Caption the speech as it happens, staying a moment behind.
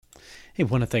Hey, I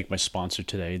want to thank my sponsor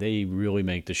today. They really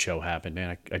make the show happen,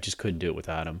 man. I just couldn't do it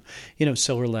without them.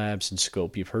 Seller Labs and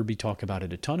Scope, you've heard me talk about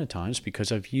it a ton of times because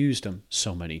I've used them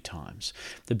so many times.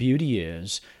 The beauty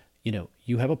is,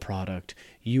 you have a product,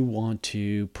 you want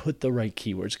to put the right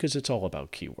keywords because it's all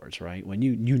about keywords, right? When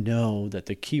you know that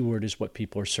the keyword is what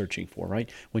people are searching for, right?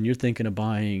 When you're thinking of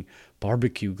buying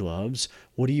barbecue gloves,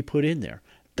 what do you put in there?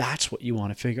 That's what you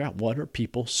want to figure out. What are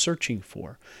people searching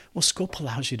for? Well, Scope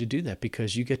allows you to do that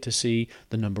because you get to see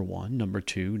the number one, number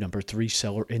two, number three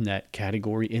seller in that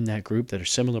category, in that group that are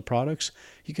similar products.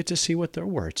 You get to see what their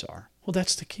words are. Well,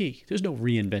 that's the key. There's no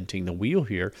reinventing the wheel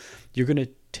here. You're going to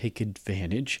take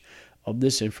advantage of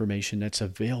this information that's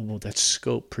available that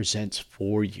Scope presents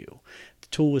for you. The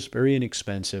tool is very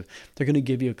inexpensive. They're going to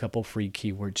give you a couple free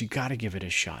keywords. You got to give it a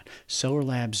shot.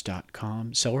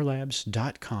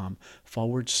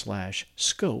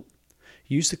 sellerlabs.com/scope.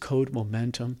 Use the code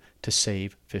momentum to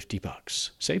save $50.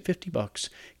 Save $50.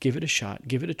 Give it a shot.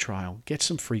 Give it a trial. Get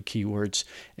some free keywords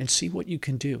and see what you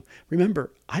can do.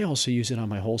 Remember, I also use it on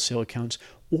my wholesale accounts,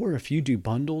 or if you do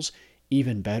bundles,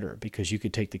 even better, because you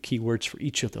could take the keywords for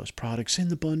each of those products in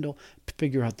the bundle,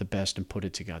 figure out the best and put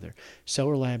it together.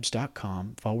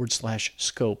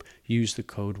 sellerlabs.com/scope. Use the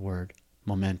code word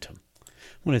momentum. I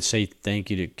want to say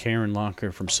thank you to Karen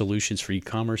Locker from Solutions for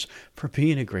E-commerce for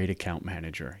being a great account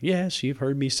manager. Yes, you've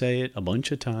heard me say it a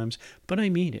bunch of times, but I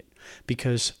mean it,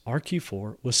 because our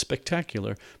Q4 was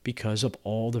spectacular because of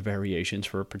all the variations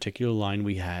for a particular line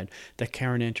we had that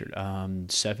Karen entered.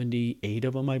 78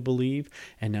 of them, I believe,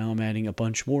 and now I'm adding a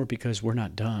bunch more because we're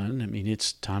not done. I mean,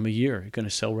 it's time of year. You're going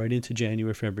to sell right into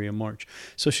January, February, and March.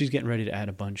 So she's getting ready to add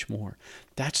a bunch more.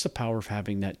 That's the power of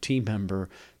having that team member,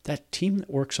 that team that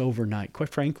works overnight. Quite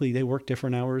frankly, they work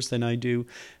different hours than I do.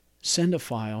 Send a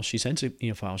file. She sends me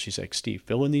a file. She's like, Steve,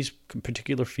 fill in these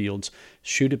particular fields,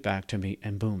 shoot it back to me,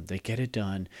 and boom, they get it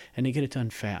done, and they get it done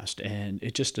fast. And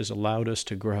it just has allowed us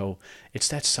to grow. It's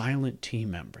that silent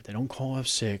team member. They don't call off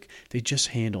sick. They just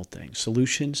handle things.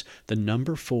 Solutions, the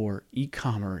number 4,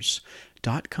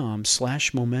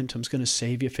 ecommerce.com/momentum is going to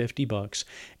save you $50,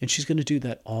 and she's going to do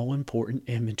that all-important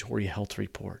inventory health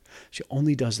report. She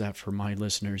only does that for my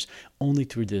listeners, only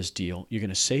through this deal. You're going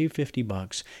to save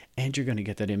 $50, and you're going to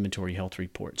get that inventory health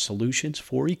report. Solutions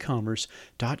for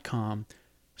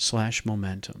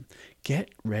ecommerce.com/momentum. Get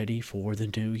ready for the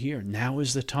new year. Now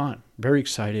is the time. Very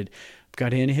excited. I've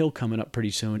got Anna Hill coming up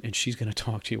pretty soon, and she's going to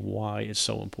talk to you why it's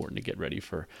so important to get ready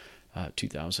for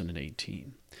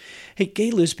 2018. Hey,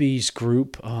 Gay Lisby's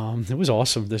group, it was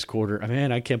awesome this quarter.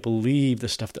 Man, I can't believe the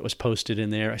stuff that was posted in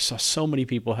there. I saw so many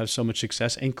people have so much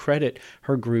success, and credit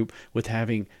her group with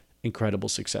having incredible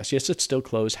success. Yes, it's still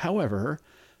closed. However,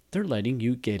 they're letting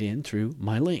you get in through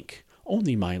my link.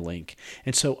 Only my link.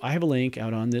 And so I have a link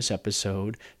out on this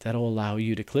episode that'll allow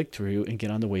you to click through and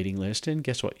get on the waiting list. And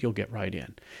guess what? You'll get right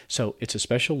in. So it's a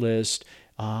special list.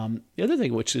 The other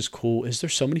thing which is cool is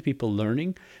there's so many people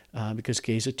learning because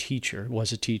Gay's a teacher,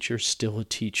 was a teacher, still a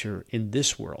teacher in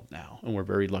this world now. And we're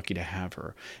very lucky to have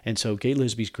her. And so Gay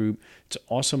Lisby's group, it's an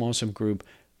awesome, awesome group.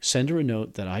 Send her a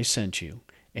note that I sent you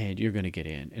and you're going to get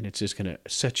in. And it's just going to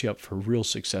set you up for real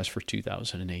success for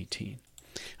 2018.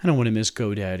 I don't want to miss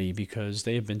GoDaddy because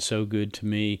they have been so good to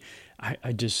me.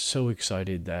 I just so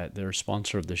excited that they're a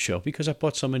sponsor of the show because I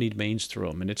bought so many domains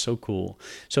through them and it's so cool.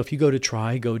 So if you go to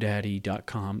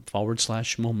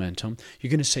trygodaddy.com/momentum, you're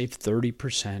going to save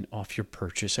 30% off your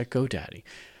purchase at GoDaddy.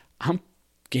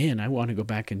 Again, I want to go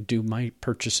back and do my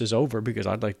purchases over because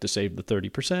I'd like to save the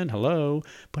 30%. Hello.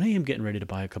 But I am getting ready to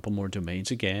buy a couple more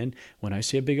domains again. When I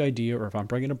see a big idea or if I'm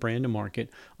bringing a brand to market,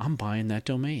 I'm buying that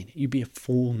domain. You'd be a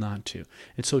fool not to.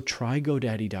 And so try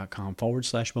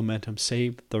godaddy.com/momentum,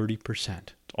 save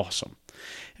 30%. It's awesome.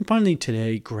 And finally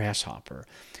today, Grasshopper.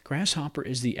 Grasshopper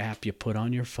is the app you put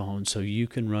on your phone so you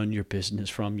can run your business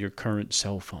from your current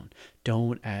cell phone.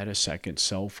 Don't add a second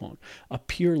cell phone.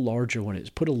 Appear larger when it is.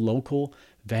 Put a local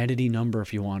vanity number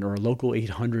if you want, or a local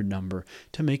 800 number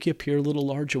to make you appear a little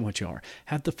larger than what you are.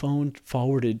 Have the phone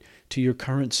forwarded to your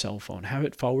current cell phone. Have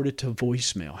it forwarded to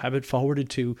voicemail. Have it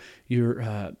forwarded to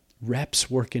your reps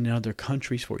working in other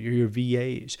countries for you, your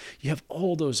VAs. You have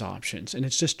all those options. And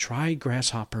it's just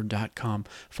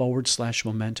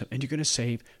trygrasshopper.com/momentum. And you're going to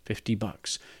save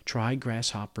 $50.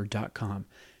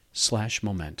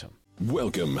 Trygrasshopper.com/momentum.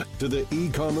 Welcome to the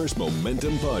E-Commerce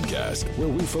Momentum Podcast, where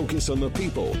we focus on the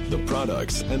people, the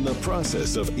products, and the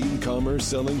process of e-commerce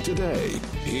selling today.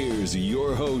 Here's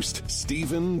your host,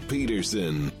 Stephen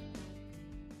Peterson.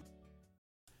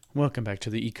 Welcome back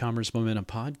to the E-Commerce Momentum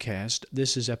Podcast.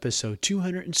 This is episode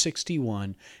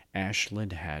 261,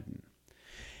 Ashlin Hadden.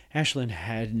 Ashlin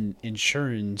Hadden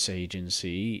Insurance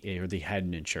Agency, or the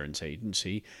Hadden Insurance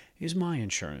Agency, is my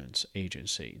insurance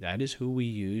agency. That is who we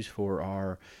use for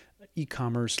our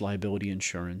e-commerce liability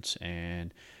insurance,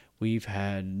 and we've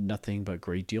had nothing but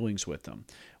great dealings with them.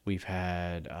 We've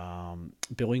had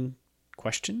billing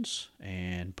questions,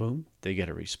 and boom, they get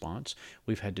a response.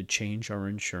 We've had to change our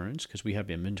insurance because we have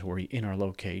inventory in our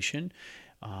location.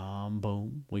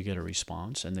 Boom, we get a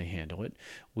response and they handle it.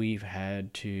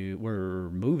 We're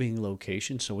moving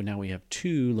locations, so now we have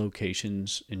 2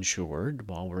 locations insured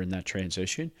while we're in that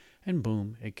transition, and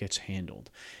boom, it gets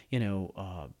handled.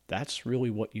 That's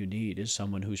really what you need, is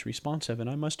someone who's responsive, and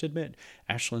I must admit,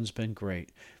 Ashlin's been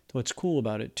great. What's cool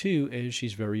about it too is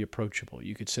she's very approachable.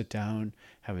 You could sit down,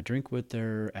 have a drink with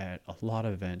her at a lot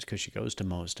of events because she goes to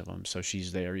most of them. So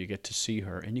she's there, you get to see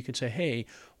her, and you can say, hey,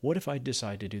 what if I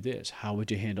decide to do this? How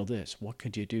would you handle this? What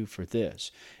could you do for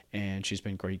this? And she's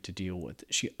been great to deal with.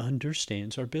 She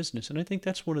understands our business, and I think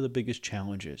that's one of the biggest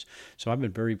challenges. So I've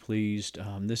been very pleased.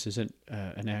 This isn't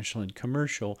an Ashlin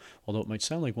commercial, although it might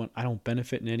sound like one. I don't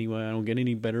benefit in any way. I don't get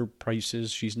any better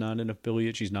prices. She's not an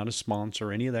affiliate. She's not a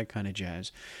sponsor, any of that kind of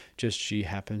jazz. Just she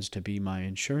happens to be my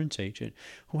insurance agent,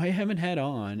 who I haven't had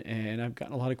on, and I've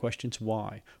gotten a lot of questions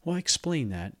why. Well, I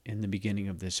explained that in the beginning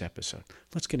of this episode.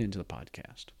 Let's get into the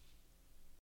podcast.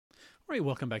 All right,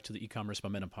 welcome back to the E-commerce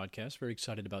Momentum Podcast. Very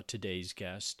excited about today's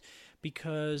guest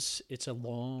because it's a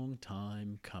long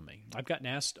time coming. I've gotten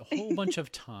asked a whole bunch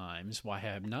of times why I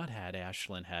have not had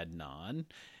Ashlin Hadden on.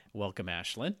 Welcome,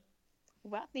 Ashlin.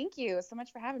 Well, thank you so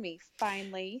much for having me.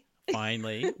 Finally.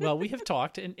 Well, we have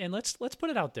talked, and let's put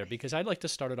it out there, because I'd like to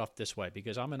start it off this way,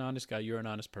 because I'm an honest guy, you're an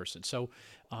honest person. So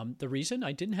the reason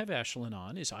I didn't have Ashlin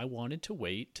on is I wanted to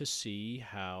wait to see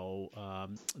how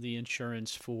the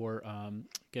insurance for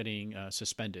getting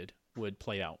suspended would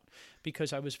play out,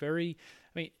 because I was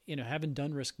having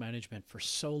done risk management for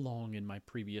so long in my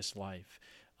previous life,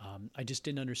 I just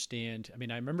didn't understand.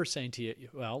 I remember saying to you,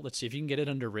 well, let's see if you can get it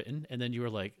underwritten. And then you were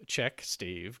like, check,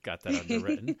 Steve, got that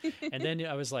underwritten. And then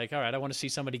I was like, all right, I want to see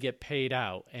somebody get paid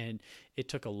out. And it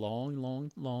took a long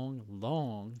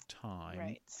time.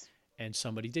 Right. And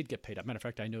somebody did get paid out. Matter of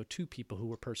fact, I know 2 people who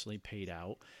were personally paid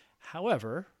out.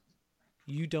 However,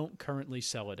 you don't currently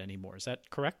sell it anymore. Is that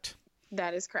correct?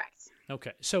 That is correct.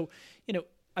 Okay. So,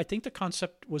 I think the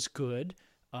concept was good.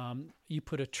 You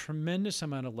put a tremendous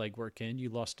amount of legwork in. You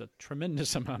lost a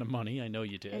tremendous amount of money. I know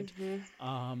you did.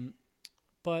 Mm-hmm.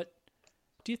 But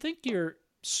do you think you're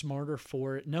smarter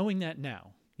for it, knowing that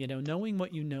now? Knowing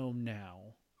what you know now,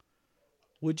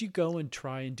 would you go and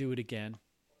try and do it again?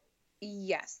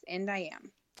 Yes, and I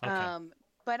am. Okay.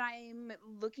 But I'm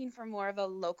looking for more of a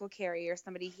local carrier,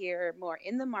 somebody here more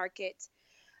in the market,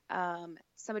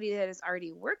 somebody that is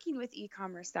already working with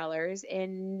e-commerce sellers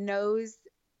and knows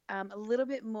a little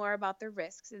bit more about the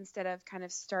risks, instead of kind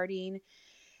of starting,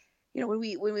 when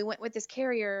we went with this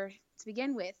carrier to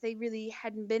begin with, they really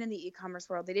hadn't been in the e-commerce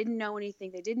world. They didn't know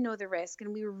anything. They didn't know the risk,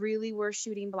 and we really were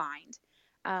shooting blind.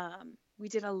 We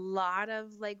did a lot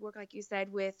of legwork, like you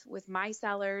said, with my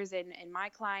sellers and my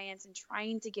clients, and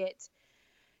trying to get,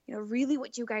 really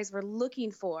what you guys were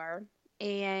looking for.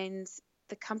 And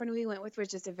the company we went with was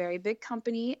just a very big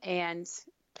company, and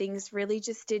things really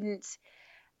just didn't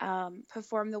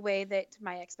perform the way that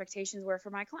my expectations were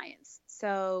for my clients.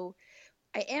 So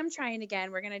I am trying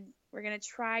again. We're gonna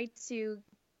try to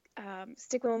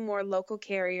stick with a more local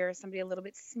carrier, somebody a little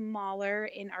bit smaller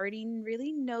and already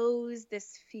really knows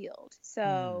this field.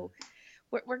 So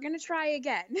we're gonna try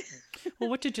again. Well,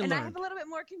 what did you learn? And I have a little bit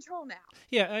more control now.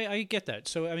 Yeah, I get that.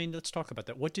 So let's talk about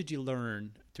that. What did you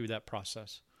learn through that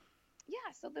process?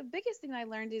 Yeah. So the biggest thing I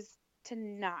learned is to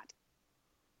not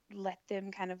let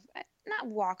them kind of not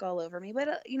walk all over me, but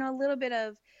a little bit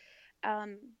of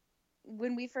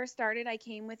when we first started, I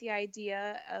came with the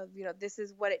idea of, this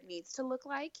is what it needs to look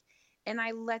like, and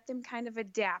I let them kind of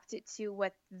adapt it to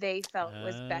what they felt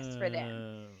was best for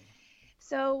them.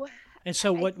 So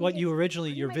what you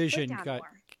originally, your vision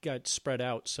got spread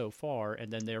out so far,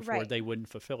 and then therefore right. They wouldn't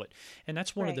fulfill it. And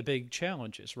that's one of the big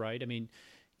challenges, right?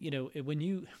 When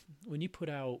you put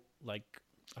out like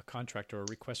a contract or a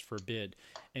request for a bid,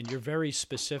 and you're very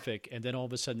specific, and then all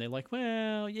of a sudden they're like,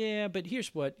 well, yeah, but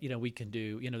here's what we can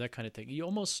do, that kind of thing. You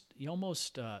almost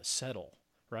settle,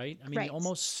 right? Right. You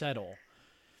almost settle.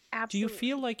 Absolutely. Do you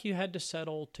feel like you had to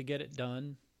settle to get it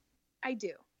done? I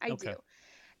do. I do.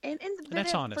 And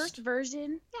that's honest.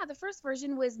 The first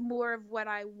version was more of what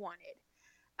I wanted.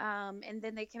 And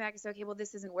then they came back and said, okay, well,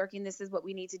 this isn't working. This is what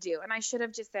we need to do. And I should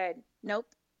have just said, nope,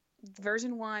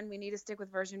 version 1, we need to stick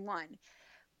with version 1.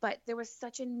 But there was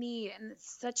such a need and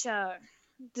such a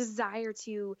desire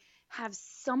to have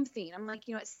something. I'm like,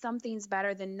 something's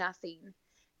better than nothing.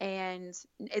 And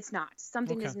it's not.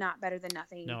 Something Okay. is not better than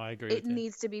nothing. No, I agree It with you.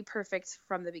 needs to be perfect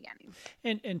from the beginning.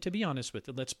 And to be honest with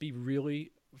it, let's be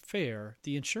really fair.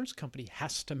 The insurance company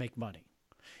has to make money.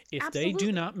 If they do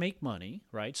Absolutely. not make money,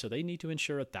 right, so they need to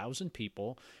insure 1,000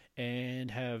 people and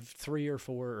have 3 or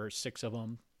 4 or 6 of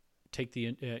them take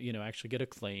the, actually get a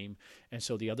claim. And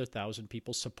so the other 1,000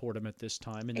 people support them at this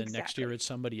time. And then next year Exactly. it's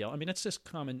somebody else. I mean, that's just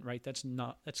common, right? That's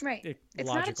Right. It's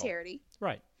logical. not a charity.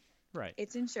 Right. Right.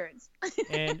 It's insurance.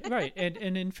 And right. And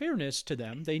in fairness to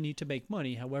them, they need to make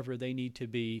money. However, they need to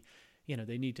be,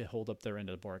 they need to hold up their end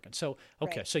of the bargain. So,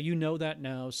 okay. Right. So that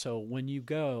now. So when you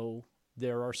go,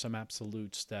 there are some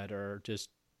absolutes that are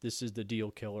just, this is the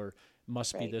deal killer,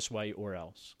 must be Right. this way or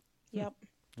else. Yep.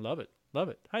 Love it. Love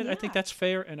it. I think Yeah. that's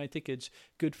fair. And I think it's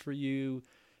good for you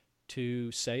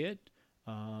to say it.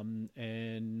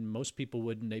 And most people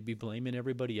wouldn't. They'd be blaming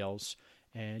everybody else.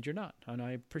 And you're not. And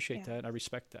I appreciate that. I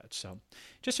respect that. So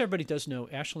just so everybody does know,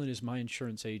 Ashlin is my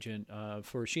insurance agent.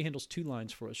 She handles 2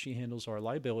 lines for us. She handles our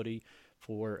liability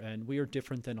and we are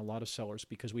different than a lot of sellers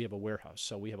because we have a warehouse.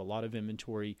 So we have a lot of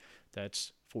inventory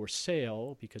that's for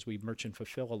sale because we merchant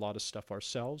fulfill a lot of stuff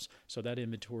ourselves. So that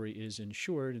inventory is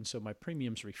insured. And so my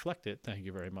premiums reflect it. Thank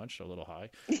you very much. A little high.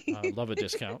 Love a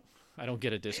discount. I don't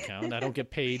get a discount. I don't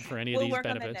get paid for any of these benefits.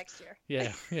 We'll work on that next year.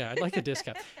 Yeah, I'd like a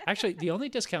discount. Actually, the only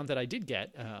discount that I did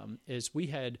get is we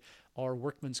had our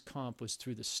workman's comp was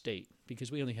through the state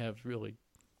because we only have really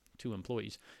 2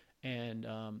 employees. And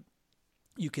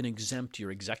you can exempt your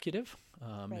executive.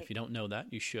 If you don't know that,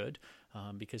 you should.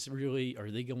 Because really, are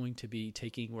they going to be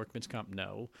taking workman's comp?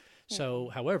 No. So,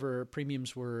 however,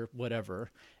 premiums were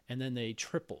whatever. And then they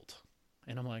tripled.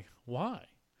 And I'm like, why?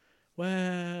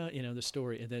 Well, the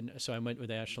story. And then, so I went with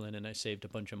Ashlin and I saved a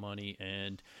bunch of money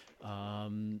and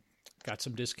got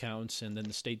some discounts. And then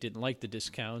the state didn't like the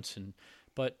discounts,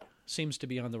 but seems to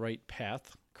be on the right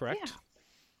path, correct? Yeah.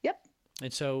 Yep.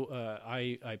 And so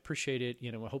I appreciate it. I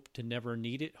hope to never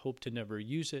need it, hope to never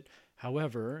use it.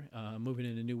 However, moving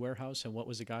in a new warehouse, and what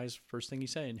was the guy's first thing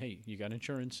he's saying? Hey, you got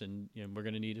insurance, and we're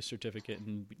going to need a certificate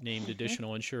and named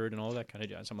additional insured and all that kind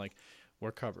of jazz. I'm like,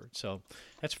 we're covered. So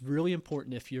that's really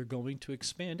important if you're going to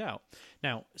expand out.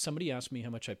 Now, somebody asked me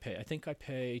how much I pay. I think I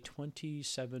pay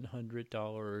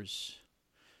 $2,700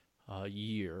 a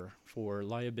year for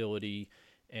liability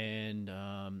and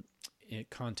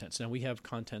contents. Now, we have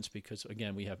contents because,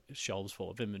 again, we have shelves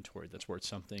full of inventory that's worth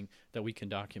something that we can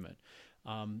document.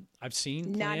 I've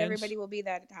seen plans. Not everybody will be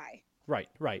that high. Right.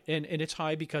 And it's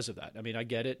high because of that. I mean, I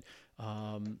get it,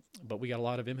 but we got a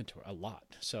lot of inventory, a lot.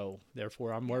 So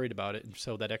therefore, I'm worried about it. And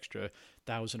so that extra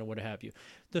 1,000 or what have you.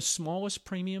 The smallest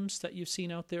premiums that you've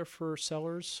seen out there for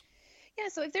sellers? Yeah,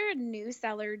 so if they're a new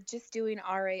seller just doing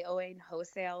RA, OA, and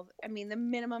wholesale, I mean, the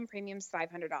minimum premium is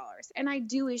 $500. And I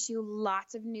do issue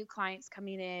lots of new clients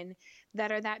coming in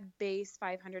that are that base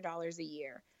 $500 a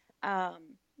year.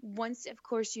 Once, of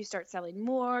course, you start selling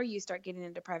more, you start getting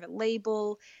into private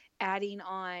label, adding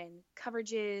on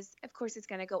coverages, of course, it's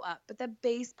going to go up. But the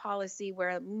base policy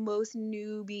where most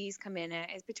newbies come in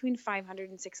at is between $500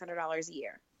 and $600 a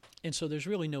year. And so there's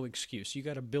really no excuse. You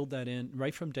got to build that in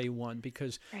right from day one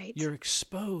because you're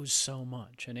exposed so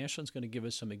much. And Ashlin's going to give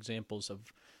us some examples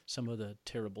of some of the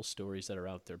terrible stories that are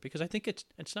out there because I think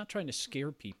it's not trying to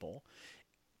scare people.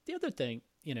 The other thing,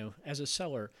 as a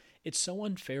seller, it's so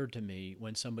unfair to me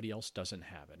when somebody else doesn't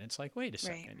have it. It's like, wait a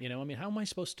second, how am I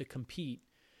supposed to compete,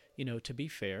 to be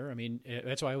fair? I mean,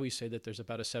 that's why I always say that there's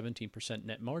about a 17%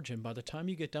 net margin. By the time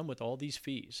you get done with all these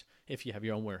fees, if you have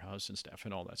your own warehouse and staff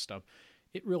and all that stuff,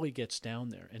 it really gets down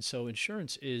there. And so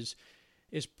insurance is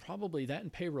probably that,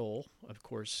 and payroll, of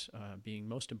course, being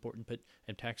most important,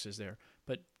 and taxes there.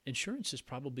 But insurance is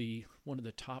probably one of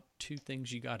the top 2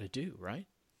 things you got to do, right?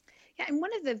 Yeah, and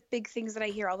one of the big things that I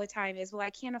hear all the time is, well, I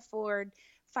can't afford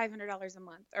 $500 a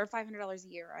month or $500 a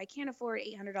year. Or I can't afford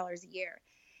 $800 a year.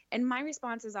 And my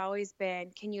response has always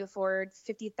been, can you afford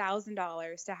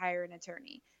 $50,000 to hire an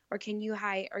attorney? Or can you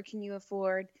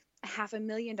afford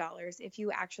 $500,000 if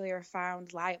you actually are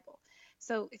found liable?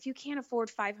 So if you can't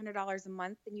afford $500 a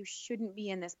month, then you shouldn't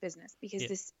be in this business because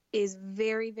this is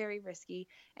very, very risky,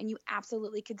 and you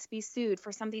absolutely could be sued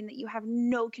for something that you have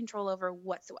no control over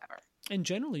whatsoever. And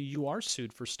generally, you are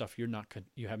sued for stuff you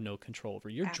have no control over.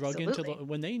 You're drug into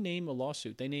when they name a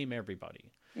lawsuit, they name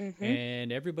everybody,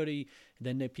 and everybody.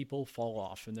 Then people fall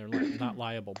off and they're not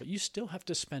liable, but you still have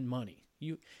to spend money.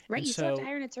 You still have to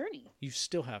hire an attorney. You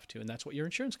still have to, and that's what your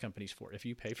insurance company's for. If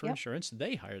you pay for insurance,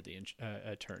 they hire the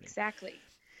attorney. Exactly.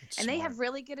 And they have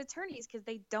really good attorneys because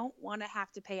they don't want to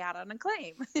have to pay out on a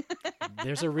claim.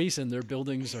 There's a reason their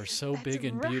buildings are so big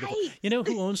and beautiful. You know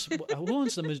who owns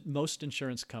the most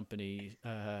insurance company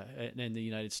in the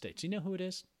United States? You know who it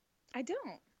is? I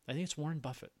don't. I think it's Warren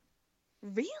Buffett.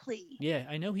 Really? Yeah,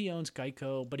 I know he owns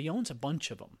Geico, but he owns a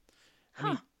bunch of them. I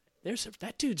mean,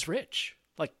 that dude's rich,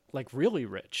 like really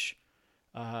rich.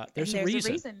 There's a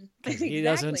reason. He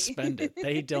doesn't spend it.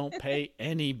 They don't pay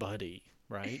anybody,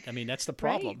 right? I mean, that's the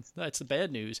problem. Right. That's the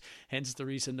bad news. Hence the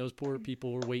reason those poor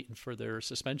people were waiting for their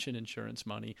suspension insurance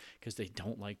money because they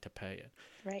don't like to pay it.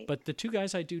 Right. But the two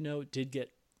guys I do know did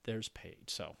get theirs paid,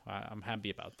 so I'm happy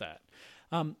about that.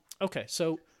 Okay,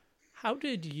 so how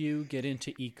did you get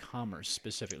into e-commerce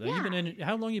specifically? Yeah.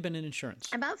 How long have you been in insurance?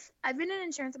 I've been in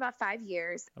insurance about 5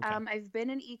 years. Okay. I've been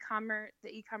in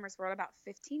the e-commerce world about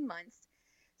 15 months.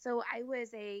 So I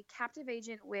was a captive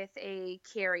agent with a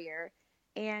carrier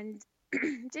and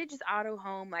did just auto,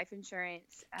 home, life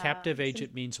insurance. Captive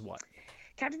agent means what?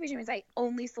 Captive agent means I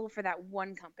only sold for that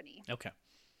one company. Okay.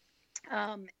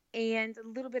 And a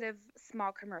little bit of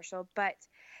small commercial, but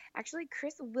actually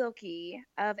Chris Wilkie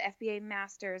of FBA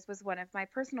Masters was one of my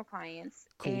personal clients.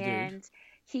 Cool and dude.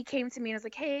 He came to me and was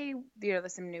like, hey,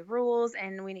 there's some new rules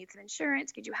and we need some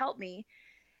insurance. Could you help me?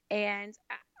 And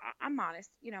I'm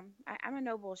honest, I'm a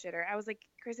no bullshitter. I was like,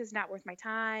 Chris, it's not worth my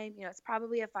time. It's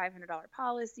probably a $500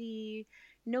 policy.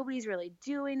 Nobody's really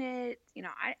doing it.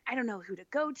 I don't know who to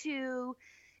go to.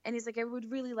 And he's like, I would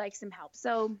really like some help.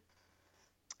 So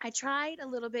I tried a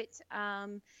little bit,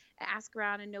 ask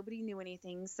around, and nobody knew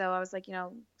anything. So I was like,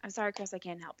 I'm sorry, Chris, I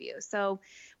can't help you. So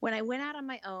when I went out on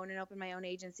my own and opened my own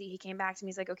agency, he came back to me.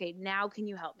 He's like, okay, now can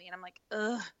you help me? And I'm like,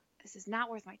 this is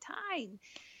not worth my time.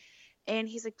 And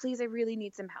he's like, please, I really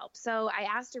need some help. So I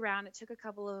asked around. It took a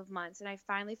couple of months, and I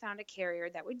finally found a carrier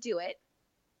that would do it.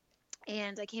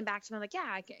 And I came back to him like,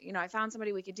 yeah, I found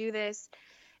somebody we could do this.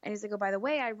 And he's like, oh, by the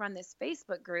way, I run this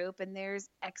Facebook group, and there's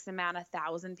X amount of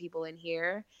 1,000 people in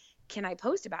here. Can I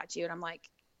post about you? And I'm like,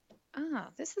 oh,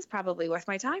 this is probably worth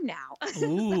my time now.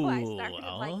 So I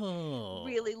started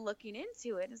really looking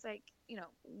into it. It's like,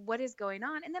 what is going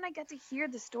on? And then I got to hear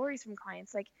the stories from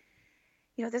clients. Like,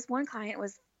 this one client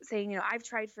was saying, I've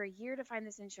tried for a year to find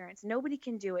this insurance. Nobody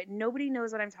can do it. Nobody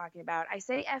knows what I'm talking about. I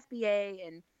say FBA,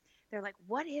 and they're like,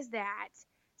 what is that?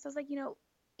 So I was like,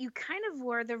 you kind of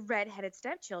were the redheaded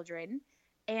stepchildren,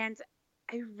 and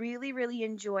I really, really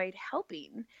enjoyed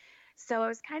helping. So I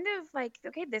was kind of like,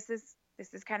 okay, this is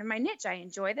kind of my niche. I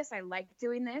enjoy this. I like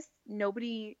doing this.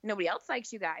 Nobody else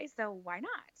likes you guys, so why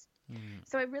not?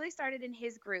 So I really started in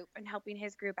his group and helping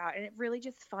his group out, and it really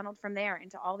just funneled from there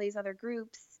into all these other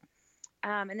groups.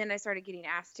 And then I started getting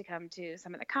asked to come to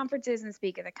some of the conferences and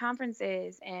speak at the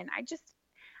conferences, and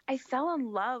I fell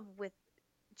in love with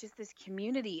just this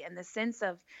community and the sense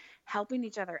of helping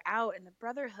each other out and the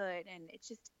brotherhood. And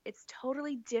it's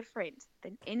totally different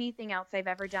than anything else I've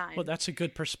ever done. Well, that's a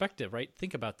good perspective, right?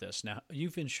 Think about this. Now,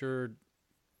 you've insured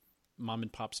mom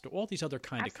and pop store, all these other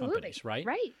kind of companies, right?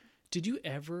 Right. Did you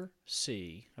ever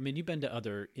see, you've been to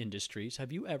other industries.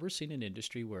 Have you ever seen an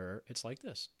industry where it's like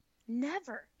this?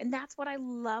 Never. And that's what I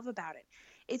love about it.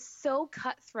 It's so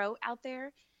cutthroat out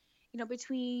there,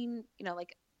 between,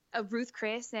 like a Ruth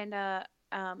Chris and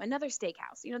another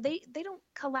steakhouse. They don't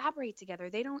collaborate together.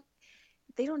 They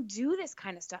don't do this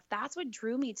kind of stuff. That's what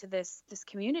drew me to this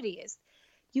community is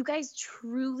you guys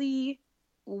truly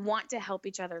want to help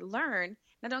each other learn.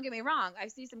 Now, don't get me wrong. I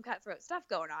see some cutthroat stuff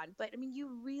going on, but you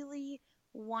really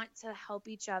want to help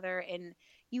each other and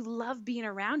you love being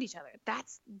around each other.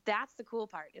 That's the cool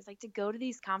part is like to go to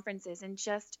these conferences and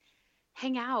just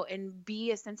hang out and be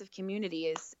a sense of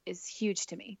community is huge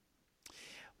to me.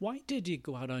 Why did you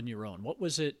go out on your own? What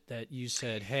was it that you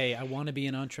said, hey, I want to be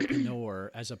an entrepreneur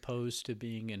as opposed to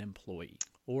being an employee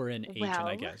or an agent,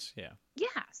 I guess? Yeah. Yeah.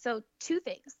 So two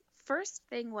things. First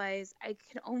thing was I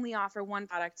could only offer one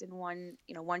product and one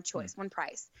choice, one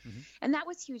price. Mm-hmm. And that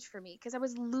was huge for me because I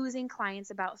was losing clients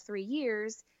about 3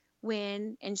 years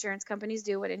when insurance companies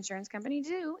do what insurance companies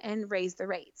do and raise the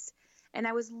rates. And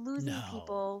I was losing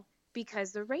people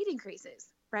because the rate increases.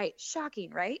 Right.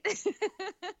 Shocking, right?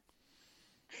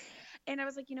 And I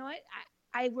was like, you know what?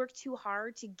 I worked too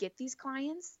hard to get these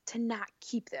clients to not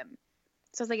keep them.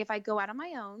 So I was like, if I go out on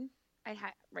my own,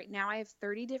 right now I have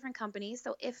 30 different companies.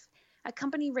 So if a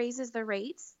company raises the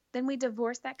rates, then we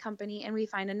divorce that company and we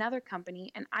find another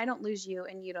company and I don't lose you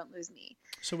and you don't lose me.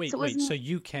 So wait. So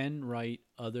you can write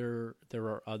there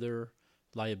are other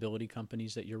liability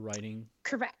companies that you're writing?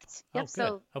 Correct. Yep. Oh, good.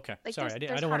 So, okay. Sorry,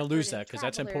 I don't want to lose that because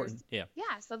that's important. Yeah.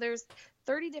 Yeah. So there's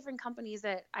 30 different companies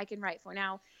that I can write for.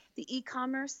 Now, the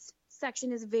e-commerce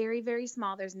section is very, very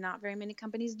small. There's not very many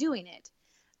companies doing it.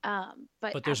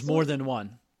 But there's more absolutely, than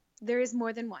one. there is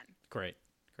more than one. Great.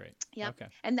 Great. Yep. Okay.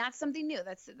 And that's something new.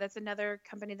 That's another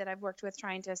company that I've worked with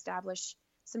trying to establish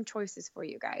some choices for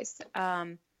you guys.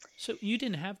 So you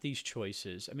didn't have these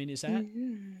choices. I mean,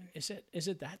 Mhm. is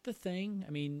it that the thing?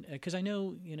 I mean, because I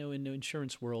know, in the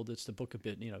insurance world, it's the book of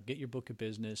business. Get your book of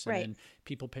business, and Right. then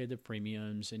people pay their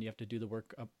premiums, and you have to do the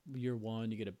work up year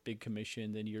one. You get a big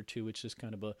commission. Then year two, it's just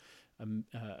kind of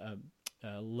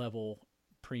a level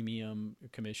premium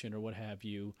commission or what have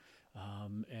you.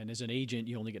 And as an agent,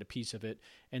 you only get a piece of it.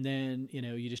 And then,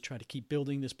 you just try to keep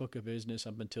building this book of business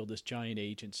up until this giant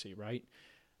agency, right?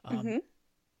 Hmm.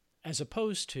 As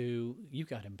opposed to you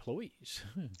got employees.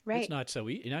 It's Right. not so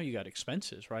easy. Now you got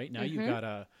expenses, right? Now Hmm.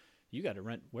 you got to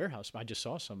rent warehouse. I just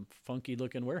saw some funky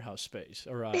looking warehouse space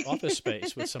or office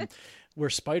space with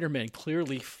where Spider-Man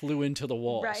clearly flew into the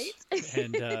walls Right.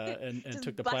 and Just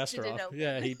took the busted plaster it off. open.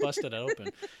 Yeah, he busted it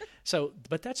open. So,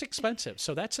 but that's expensive.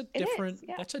 So that's a It is. different.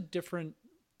 Yeah.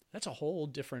 That's a whole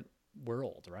different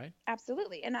world, right?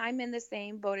 Absolutely. And I'm in the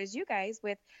same boat as you guys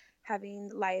with having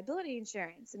liability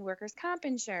insurance and workers' comp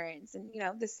insurance, and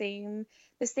the same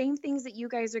things that you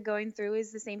guys are going through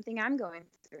is the same thing I'm going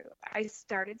through. I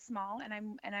started small, and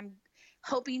I'm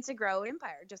hoping to grow an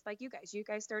empire just like you guys. You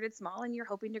guys started small and you're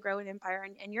hoping to grow an empire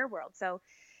in your world. So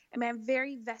I mean, I'm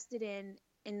very vested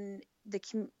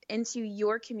into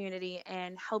your community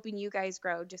and helping you guys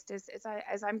grow just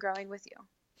as I'm growing with you.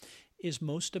 Is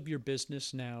most of your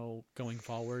business now going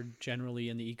forward generally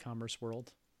in the e-commerce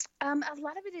world? A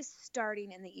lot of it is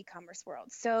starting in the e-commerce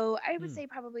world. So I would Hmm. say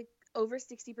probably over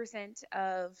 60%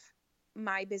 of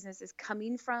my business is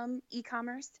coming from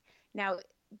e-commerce. Now,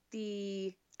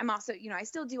 I'm also, I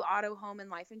still do auto, home, and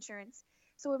life insurance.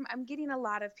 So I'm getting a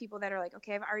lot of people that are like,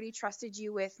 okay, I've already trusted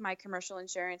you with my commercial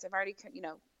insurance. I'm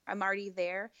already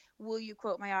there. Will you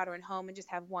quote my auto and home and just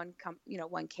have one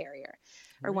carrier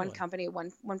or one Really? company,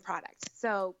 one product?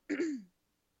 So,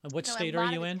 And what so a state are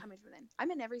lot you of it's in? coming from them. I'm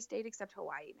in every state except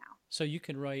Hawaii now. So you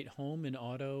can write home and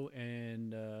auto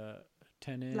and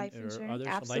tenant Life or insurance, others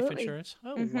life absolutely. insurance.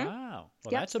 Oh Mm-hmm. wow!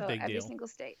 Well, Yep. that's a So big every deal. single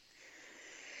state.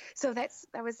 So that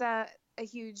was a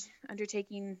huge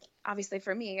undertaking, obviously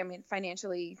for me. I mean,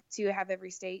 financially to have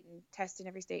every state and test in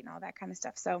every state and all that kind of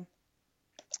stuff. So,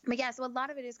 but yeah, so a lot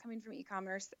of it is coming from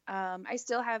e-commerce. I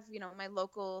still have my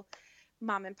local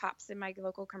mom and pops in my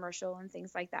local commercial and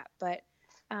things like that, but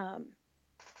um,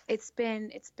 it's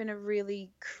been a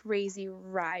really crazy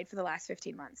ride for the last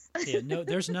 15 months. Yeah, no,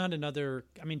 there's not another.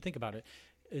 I mean, think about it.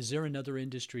 Is there another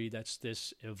industry that's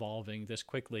this evolving this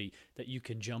quickly that you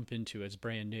can jump into as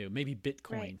brand new? Maybe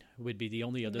Bitcoin Right. would be the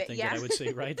only other thing that Yeah. I would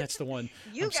say, right? That's the one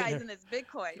You I'm sitting guys there. in this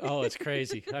Bitcoin. Oh, it's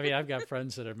crazy. I mean, I've got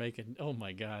friends that are making, oh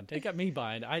my God, they got me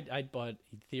buying. I bought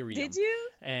Ethereum. Did you?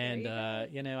 And, There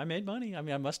you go. I made money. I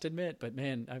mean, I must admit, but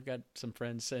man, I've got some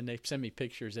friends and they send me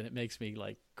pictures and it makes me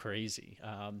like crazy.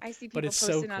 I see But people it's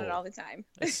so posting on it all cool. the time.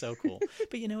 It's so cool.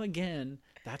 But again,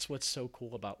 that's what's so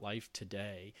cool about life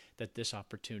today, that this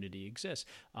opportunity exists.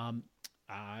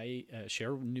 I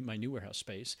share my new warehouse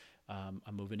space I'm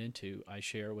moving into. I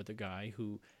share with a guy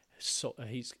who,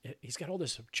 he's got all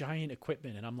this giant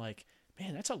equipment, and I'm like,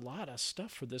 man, that's a lot of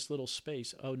stuff for this little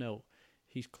space. Oh no,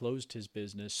 he's closed his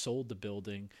business, sold the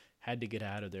building, had to get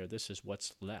out of there. This is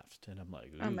what's left, and I'm like,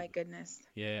 ooh, Oh my goodness.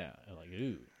 yeah, I'm like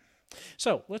ooh.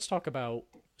 So let's talk about.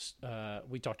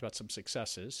 We talked about some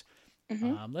successes.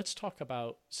 Hmm. Let's talk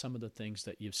about some of the things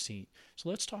that you've seen. So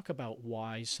let's talk about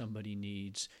why somebody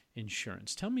needs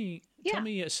insurance. Tell me Yeah.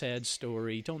 a sad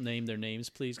story. Don't name their names,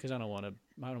 please, because I don't want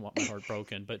my heart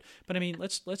broken. But I mean,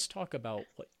 let's talk about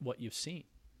what you've seen.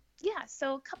 Yeah.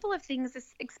 So a couple of things,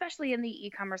 especially in the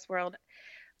e-commerce world,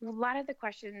 a lot of the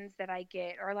questions that I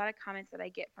get or a lot of comments that I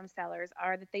get from sellers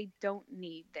are that they don't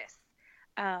need this.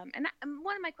 And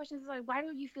one of my questions is like, why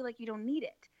do you feel like you don't need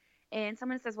it? And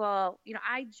someone says, well,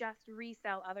 I just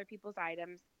resell other people's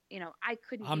items. I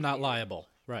couldn't I'm be not sued. liable,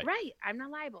 right? Right. I'm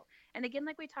not liable. And again,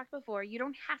 like we talked before, you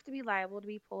don't have to be liable to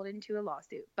be pulled into a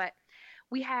lawsuit. But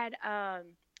we had a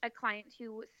client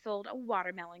who sold a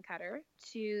watermelon cutter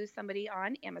to somebody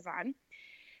on Amazon.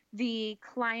 The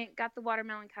client got the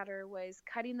watermelon cutter, was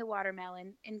cutting the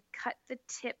watermelon, and cut the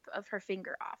tip of her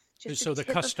finger off. Just So the the tip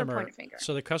of her customer, pointer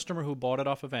finger. who bought it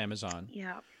off of Amazon,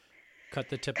 Yeah. cut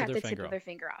the tip of Cut their the finger tip of off. their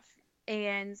finger off.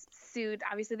 And sued,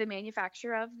 obviously, the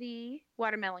manufacturer of the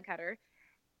watermelon cutter,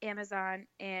 Amazon,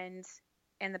 and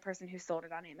the person who sold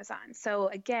it on Amazon. So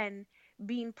again,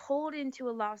 being pulled into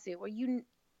a lawsuit where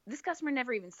this customer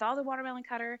never even saw the watermelon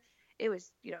cutter. It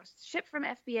was, shipped from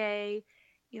FBA.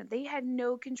 They had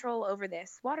no control over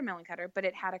this watermelon cutter, but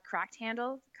it had a cracked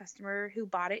handle. The customer who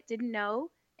bought it didn't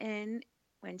know. And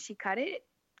when she cut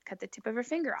cut the tip of her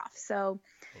finger off. So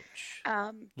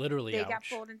literally, they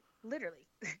ouch.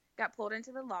 got pulled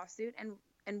into the lawsuit,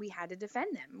 and we had to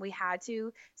defend them. We had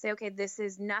to say, okay, this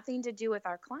is nothing to do with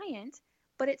our client,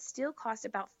 but it still cost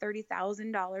about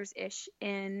 $30,000 ish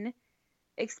in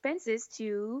expenses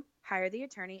to hire the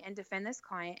attorney and defend this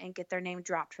client and get their name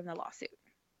dropped from the lawsuit.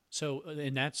 So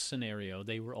in that scenario,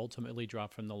 they were ultimately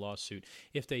dropped from the lawsuit.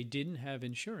 If they didn't have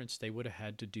insurance, they would have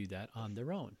had to do that on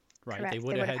their own, right? Correct. They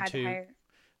would have had to hire.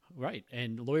 Right.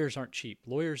 And lawyers aren't cheap.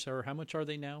 Lawyers are, how much are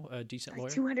they now? A decent lawyer?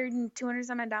 $200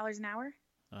 some dollars an hour.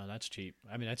 That's cheap.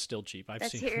 I mean, that's still cheap.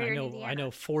 That's here in Indiana. I know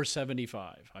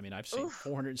 $475. I mean, I've seen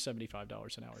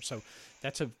 $475 an hour. So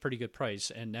that's a pretty good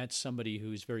price. And that's somebody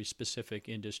who's very specific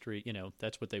industry,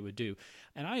 that's what they would do.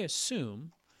 And I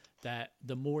assume that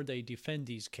the more they defend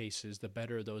these cases, the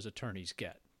better those attorneys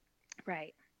get.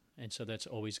 Right. And so that's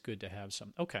always good to have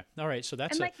some. Okay. All right. So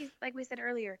that's like we said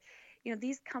earlier,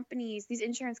 these companies, these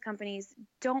insurance companies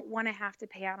don't want to have to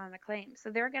pay out on a claim.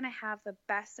 So they're going to have the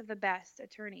best of the best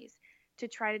attorneys to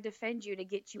try to defend you, to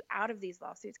get you out of these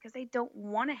lawsuits, because they don't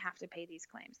want to have to pay these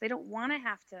claims. They don't want to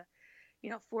have to,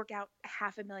 fork out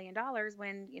 $500,000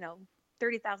 when,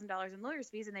 $30,000 in lawyer's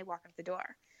fees and they walk out the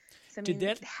door. So, did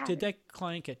that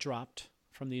client get dropped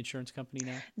from the insurance company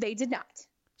now? They did not.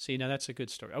 See, now that's a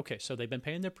good story. Okay, so they've been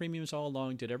paying their premiums all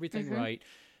along, did everything right.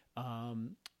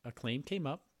 A claim came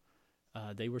up.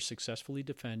 They were successfully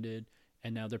defended,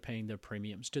 and now they're paying their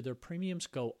premiums. Did their premiums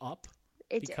go up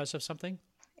because of something?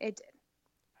 It did.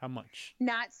 How much?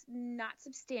 Not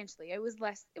substantially. It was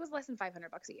less than $500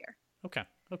 a year. Okay.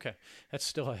 That's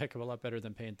still a heck of a lot better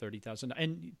than paying $30,000.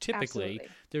 And typically,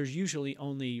 there's usually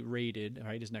only rated,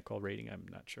 right? Isn't that called rating? I'm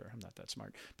not sure. I'm not that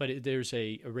smart. But there's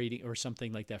a rating or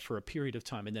something like that for a period of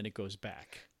time, and then it goes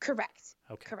back. Correct.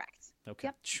 Okay. Correct. Okay.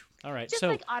 Yep. All right. Just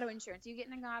like auto insurance. You get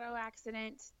in an auto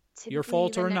accident, typically your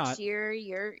fault or next not, year,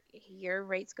 your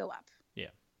rates go up. Yeah.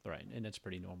 Right. And that's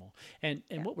pretty normal. And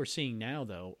what we're seeing now,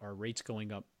 though, are rates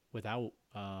going up without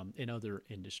in other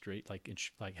industry, like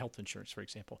health insurance, for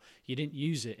example. You didn't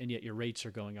use it, and yet your rates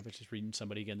are going up. I was just reading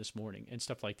somebody again this morning and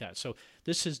stuff like that. So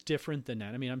this is different than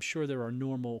that. I mean, I'm sure there are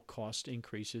normal cost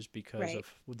increases because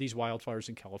of these wildfires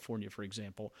in California, for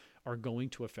example, are going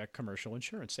to affect commercial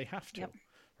insurance. They have to,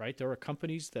 right? There are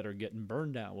companies that are getting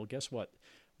burned down. Well, guess what?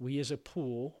 We as a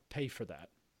pool pay for that.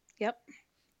 Yep.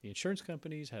 The insurance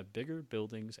companies have bigger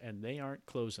buildings, and they aren't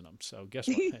closing them. So guess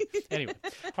what? Anyway,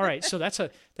 all right. So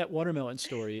that watermelon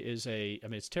story is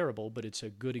it's terrible, but it's a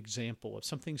good example of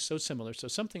something so similar. So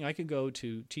something I could go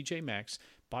to TJ Maxx,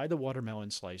 buy the watermelon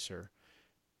slicer,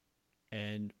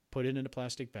 and put it in a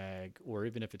plastic bag, or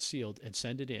even if it's sealed, and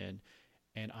send it in,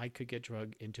 and I could get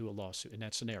drug into a lawsuit in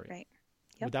that scenario. Right.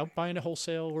 Yep. Without buying a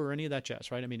wholesale or any of that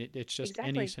jazz, right? I mean, it's just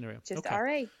any scenario. Just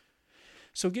RA.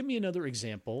 So give me another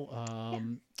example.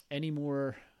 Any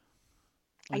more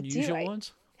unusual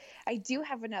ones? I do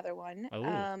have another one.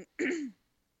 Oh.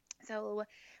 So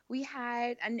we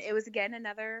had, and it was again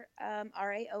another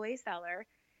RA/OA seller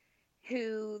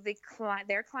who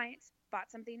their clients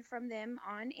bought something from them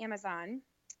on Amazon.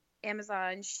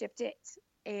 Amazon shipped it,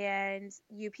 and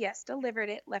UPS delivered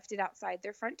it, left it outside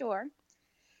their front door.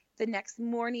 The next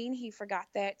morning, he forgot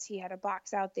that he had a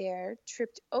box out there,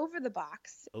 tripped over the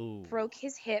box, broke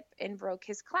his hip, and broke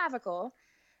his clavicle.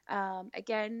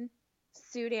 Again,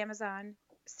 sued Amazon,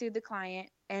 sued the client,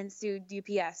 and sued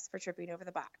UPS for tripping over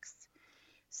the box.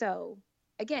 So,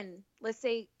 again, let's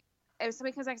say if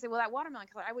somebody comes back and says, well, that watermelon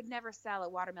cutter, I would never sell a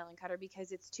watermelon cutter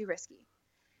because it's too risky.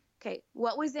 Okay,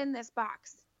 what was in this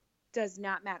box does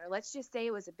not matter. Let's just say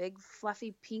it was a big,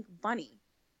 fluffy pink bunny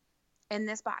in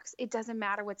this box. It doesn't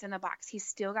matter what's in the box. He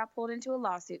still got pulled into a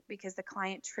lawsuit because the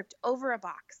client tripped over a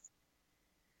box.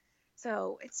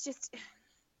 So it's just...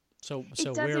 So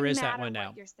where is that one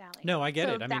now? No, I get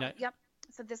it. Yep.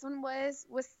 So this one was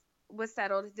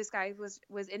settled. This guy was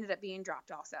ended up being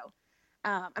dropped also.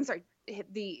 I'm sorry.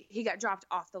 He got dropped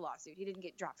off the lawsuit. He didn't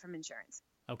get dropped from insurance.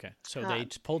 Okay. So they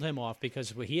pulled him off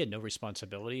because he had no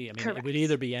responsibility. I mean, correct. It would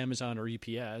either be Amazon or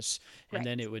UPS, and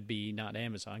then it would be not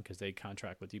Amazon because they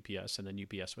contract with UPS, and then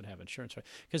UPS would have insurance. Right?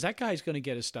 Because that guy's going to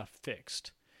get his stuff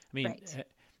fixed. I mean,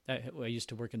 I used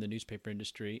to work in the newspaper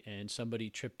industry, and somebody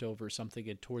tripped over something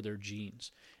and tore their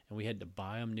jeans, and we had to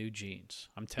buy them new jeans.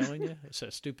 I'm telling you, it's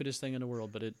the stupidest thing in the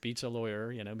world, but it beats a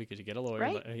lawyer, because you get a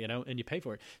lawyer, and you pay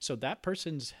for it. So that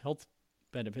person's health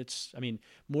benefits, I mean,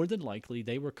 more than likely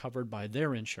they were covered by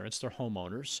their insurance, their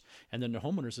homeowners, and then the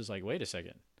homeowners is like, wait a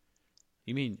second,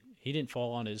 you mean he didn't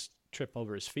fall on his trip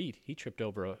over his feet? He tripped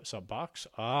over some box.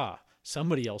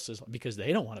 Somebody else's, because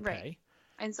they don't want to pay.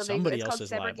 And so it's called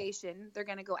segregation. They're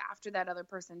going to go after that other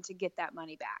person to get that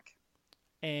money back.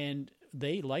 and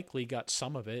they likely got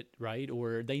some of it, right?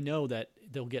 Or they know that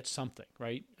they'll get something,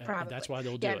 right? And that's why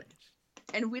they'll do it.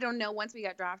 And we don't know, once we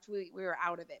got dropped, we were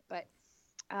out of it. But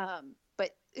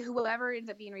whoever ends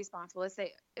up being responsible, let's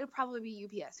say it'll probably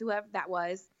be UPS, whoever that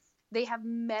was, they have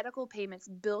medical payments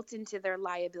built into their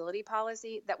liability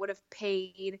policy that would have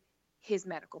paid his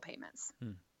medical payments.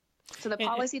 So the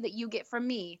policy that you get from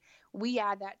me, we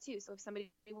add that too. So if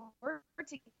somebody were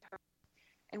to get hurt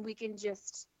and we can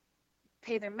just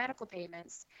pay their medical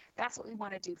payments, that's what we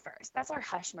want to do first. That's our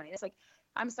hush money. It's like,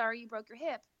 I'm sorry you broke your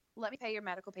hip. Let me pay your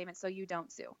medical payments so you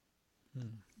don't sue.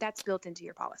 That's built into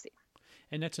your policy.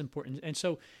 And that's important. And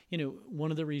so,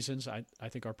 one of the reasons I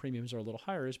think our premiums are a little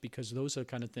higher is because those are the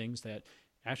kind of things that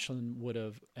Ashlin would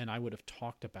have and I would have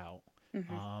talked about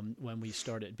when we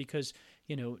started. Because,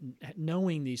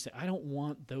 knowing these things, I don't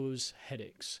want those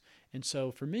headaches. And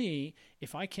so for me,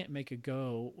 if I can't make a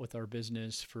go with our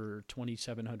business for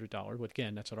 $2,700, which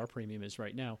again, that's what our premium is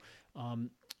right now,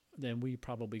 then we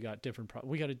probably got different.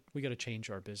 We got to change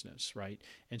our business, right?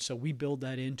 And so we build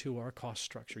that into our cost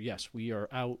structure. Yes, we are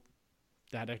out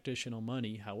that additional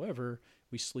money. However,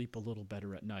 we sleep a little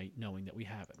better at night knowing that we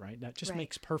have it, right? That just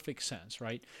makes perfect sense,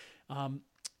 right?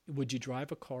 Would you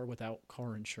drive a car without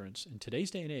car insurance in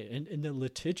today's day and age, in the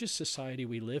litigious society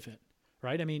we live in,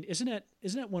 right? I mean, isn't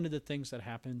that one of the things that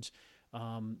happens?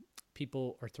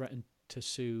 People are threatened to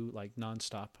sue like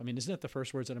nonstop. I mean, isn't that the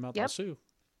first words out of mouth? I'll sue.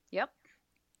 Yep.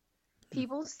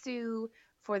 People sue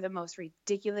for the most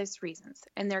ridiculous reasons,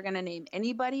 and they're going to name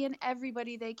anybody and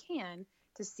everybody they can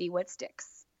to see what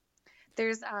sticks.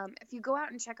 There's, if you go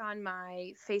out and check on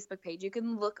my Facebook page, you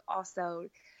can look also.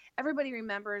 Everybody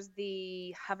remembers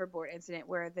the hoverboard incident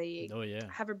where the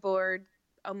hoverboard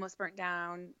almost burnt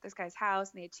down this guy's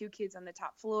house, and they had 2 kids on the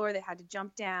top floor. They had to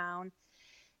jump down,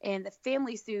 and the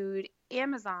family sued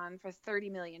Amazon for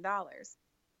 $30 million.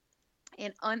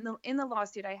 And in the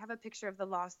lawsuit, I have a picture of the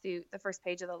lawsuit, the first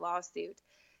page of the lawsuit.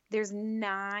 There's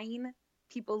 9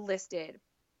 people listed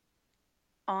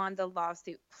on the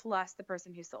lawsuit, plus the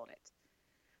person who sold it.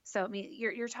 So, I mean,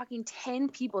 you're talking 10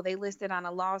 people they listed on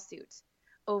a lawsuit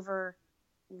over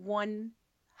one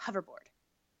hoverboard.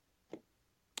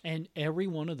 And every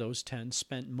one of those 10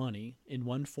 spent money in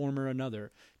one form or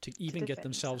another to even get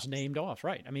themselves named off,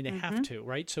 right? I mean, they have to,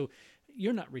 right? So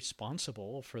you're not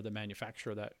responsible for the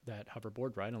manufacturer of that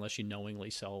hoverboard, right? Unless you knowingly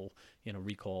sell,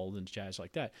 recall and jazz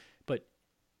like that. But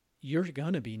you're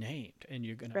going to be named, and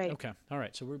you're going to, okay, all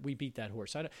right, so we beat that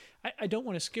horse. I don't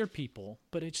want to scare people,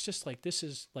 but it's just like, this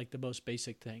is like the most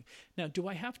basic thing. Now, do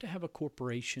I have to have a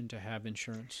corporation to have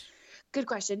insurance? Good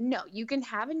question. No, you can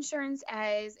have insurance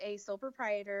as a sole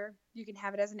proprietor. You can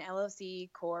have it as an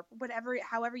LLC, corp,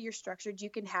 however you're structured, you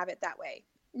can have it that way.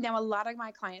 Now, a lot of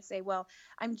my clients say, well,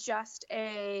 I'm just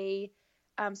a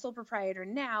sole proprietor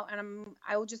now, and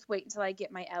I will just wait until I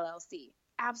get my LLC.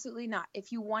 Absolutely not.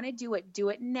 If you want to do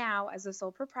it now as a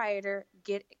sole proprietor,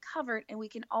 get it covered, and we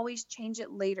can always change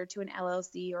it later to an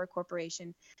LLC or a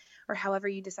corporation, or however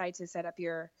you decide to set up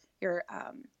your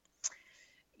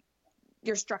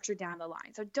structure down the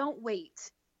line. So don't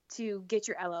wait to get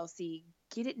your LLC.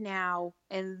 Get it now,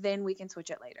 and then we can switch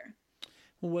it later.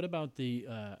 Well, what about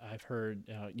I've heard,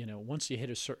 once you hit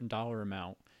a certain dollar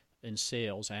amount in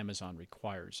sales, Amazon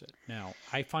requires it. Now,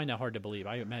 I find that hard to believe.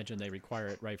 I imagine they require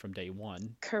it right from day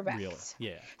one. Correct. Really.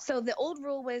 Yeah. So the old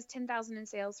rule was 10,000 in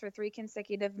sales for 3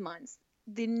 consecutive months.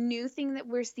 The new thing that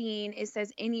we're seeing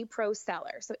says any pro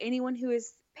seller. So anyone who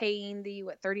is paying the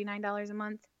 $39 a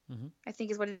month, I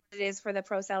think is what it is for the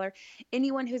pro seller.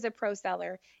 Anyone who's a pro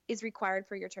seller is required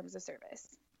for your terms of service.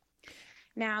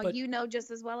 Now, just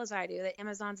as well as I do that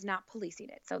Amazon's not policing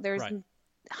it. So there's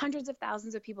hundreds of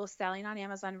thousands of people selling on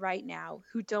Amazon right now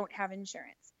who don't have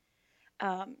insurance.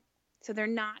 So they're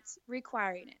not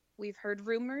requiring it. We've heard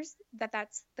rumors that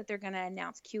they're going to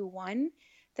announce Q1,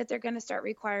 that they're going to start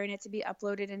requiring it to be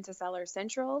uploaded into Seller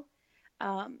Central.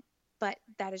 But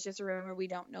that is just a rumor. We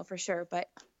don't know for sure. But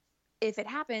if it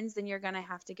happens, then you're going to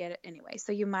have to get it anyway.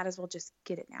 So you might as well just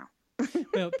get it now.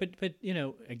 Well, but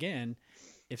again,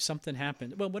 if something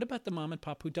happened, well, what about the mom and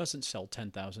pop who doesn't sell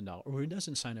 $10,000 or who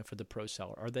doesn't sign up for the pro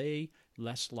seller? Are they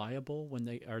less liable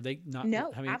are they not?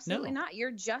 No, absolutely not.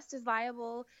 You're just as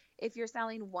liable if you're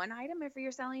selling one item, if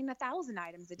you're selling 1,000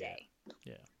 items a day.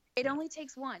 Yeah. It only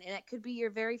takes one, and it could be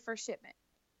your very first shipment.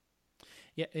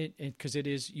 Yeah, because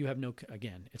you have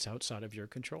it's outside of your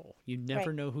control. You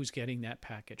never know who's getting that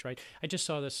package, right? I just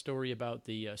saw this story about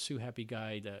the Sue Happy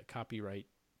guy, the copyright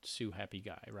Sue Happy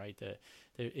guy, right? That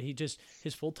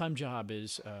His full-time job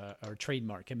is or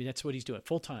trademark. I mean, that's what he's doing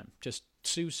full-time. Just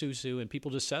sue, and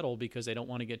people just settle because they don't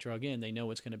want to get drug in. They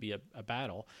know it's going to be a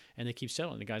battle, and they keep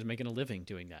settling. The guy's making a living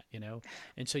doing that,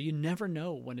 and so you never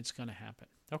know when it's going to happen.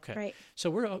 Okay, Right. so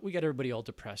we got everybody all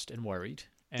depressed and worried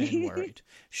and worried.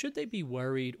 Should they be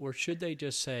worried, or should they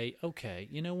just say, okay,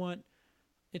 you know what?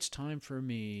 It's time for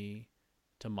me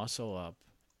to muscle up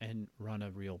and run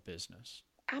a real business.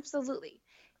 Absolutely.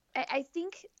 I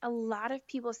think a lot of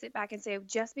people sit back and say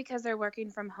just because they're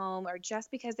working from home or just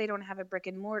because they don't have a brick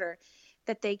and mortar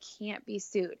that they can't be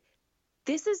sued.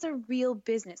 This is a real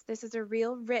business. This is a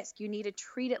real risk. You need to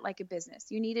treat it like a business.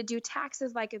 You need to do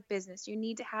taxes like a business. You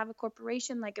need to have a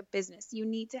corporation like a business. You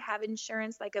need to have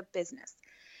insurance like a business.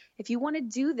 If you want to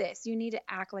do this, you need to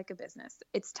act like a business.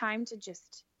 It's time to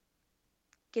just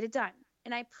get it done.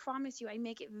 And I promise you, I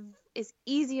make it as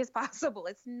easy as possible.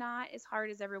 It's not as hard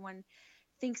as everyone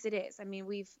thinks it is. I mean,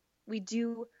 we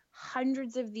do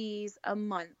hundreds of these a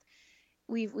month.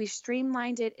 We've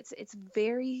streamlined it.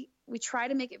 We try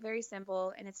to make it very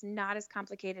simple, and it's not as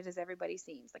complicated as everybody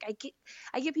seems. Like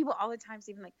I get people all the time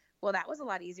even like, well, that was a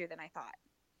lot easier than I thought.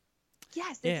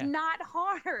 Yes, it's not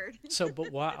hard. So,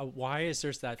 but why is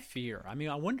there that fear? I mean,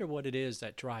 I wonder what it is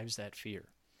that drives that fear.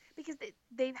 Because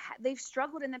they've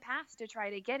struggled in the past to try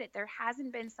to get it. There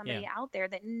hasn't been somebody out there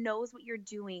that knows what you're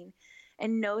doing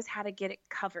and knows how to get it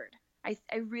covered. I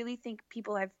really think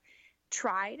people have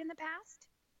tried in the past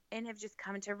and have just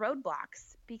come to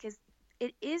roadblocks because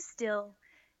it is still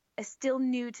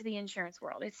new to the insurance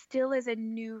world. It still is a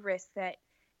new risk that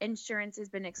insurance has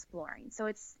been exploring.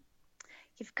 So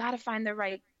you've got to find the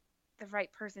right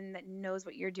person that knows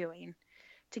what you're doing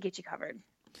to get you covered.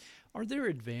 Are there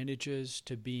advantages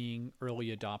to being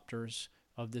early adopters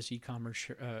of this e-commerce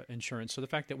insurance? So the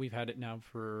fact that we've had it now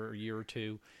for a year or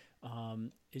two,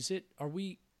 and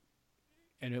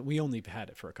we only had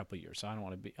it for a couple of years. So I don't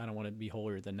want to be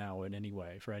holier than thou in any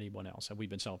way for anyone else. And we've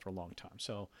been selling for a long time.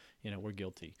 So, we're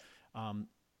guilty.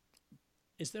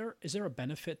 Is there a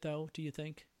benefit though, do you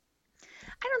think?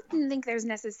 I don't think there's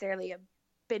necessarily a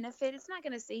benefit. It's not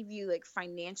going to save you like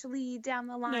financially down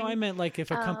the line. No, I meant like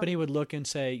if a company would look and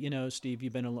say, Steve,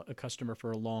 you've been a customer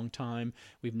for a long time.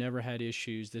 We've never had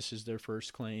issues. This is their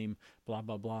first claim, blah,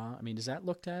 blah, blah. I mean, is that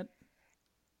looked at?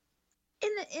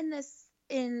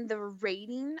 In the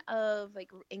rating of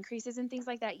like increases and things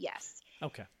like that? Yes.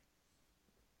 Okay.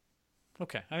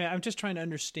 I mean, I'm just trying to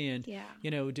understand,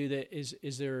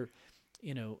 is there,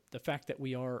 the fact that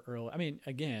we are early, I mean,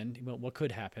 again, what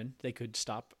could happen? They could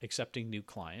stop accepting new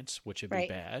clients, which would be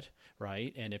bad,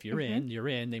 right? And if you're you're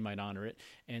in, they might honor it.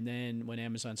 And then when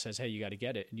Amazon says, hey, you got to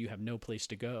get it, and you have no place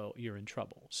to go, you're in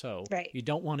trouble. So you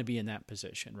don't want to be in that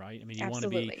position, right? I mean, you want to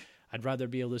be, I'd rather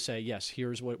be able to say, yes,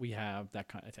 here's what we have, that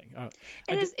kind of thing.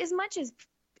 And as much as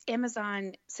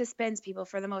Amazon suspends people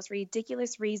for the most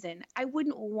ridiculous reason, I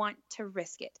wouldn't want to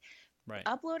risk it. Right.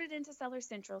 Upload it into Seller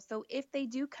Central. So if they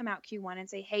do come out Q1 and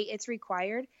say, hey, it's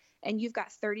required and you've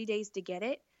got 30 days to get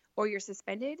it or you're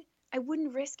suspended, I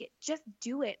wouldn't risk it. Just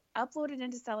do it. Upload it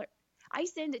into Seller. I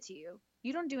send it to you.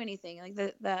 You don't do anything like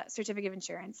the certificate of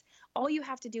insurance. All you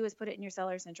have to do is put it in your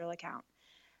Seller Central account.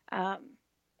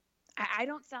 I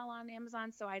don't sell on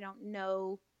Amazon, so I don't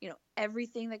know,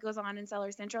 everything that goes on in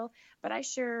Seller Central, but I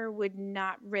sure would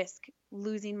not risk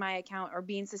losing my account or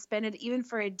being suspended even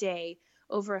for a day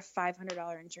over a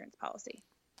 $500 insurance policy.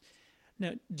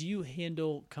 Now, do you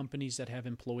handle companies that have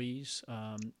employees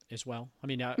as well? I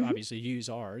mean, obviously you use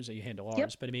ours, you handle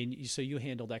ours, but I mean, so you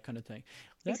handle that kind of thing.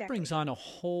 That brings on a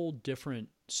whole different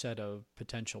set of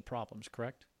potential problems,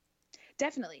 correct?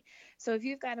 Definitely. So if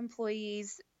you've got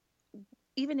employees,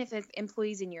 even if it's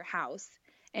employees in your house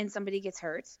and somebody gets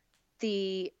hurt,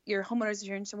 your homeowner's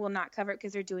insurance will not cover it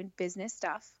because they're doing business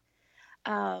stuff.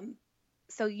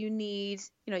 So you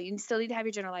still need to have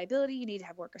your general liability. You need to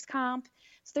have workers' comp.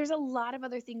 So there's a lot of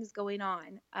other things going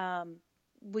on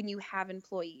when you have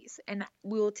employees, and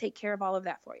we will take care of all of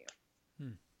that for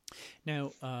you.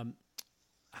 Now,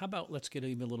 how about let's get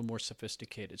even a little more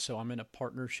sophisticated. So I'm in a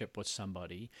partnership with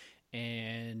somebody,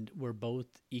 and we're both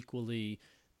equally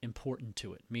important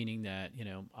to it, meaning that,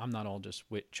 I'm not all just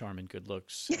wit, charm, and good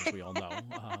looks, as we all know.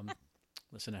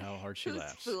 Listen to how hard she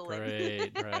laughs.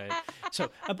 Great. So,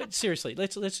 but seriously,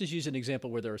 let's just use an example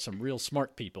where there are some real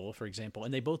smart people, for example,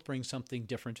 and they both bring something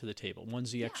different to the table.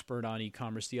 One's the expert on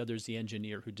e-commerce. The other's the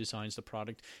engineer who designs the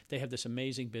product. They have this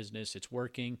amazing business. It's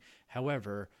working.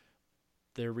 However,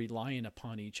 they're relying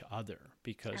upon each other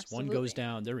because one goes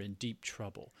down, they're in deep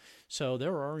trouble. So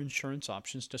there are insurance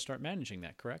options to start managing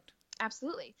that, correct?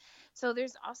 Absolutely. So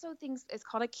there's also things, it's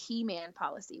called a key man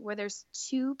policy, where there's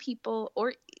two people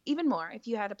or even more. If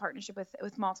you had a partnership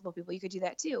with multiple people, you could do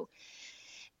that too.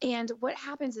 And what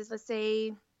happens is, let's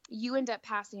say you end up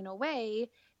passing away,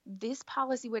 this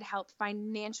policy would help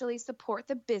financially support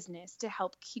the business to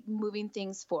help keep moving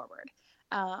things forward.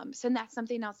 So that's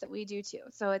something else that we do too.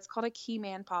 So it's called a key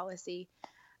man policy.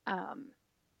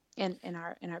 In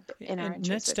our and insurance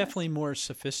that's business. definitely more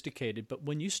sophisticated. But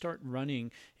when you start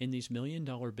running in these $1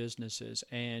 million businesses,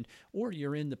 or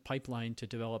you're in the pipeline to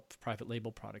develop private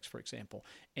label products, for example,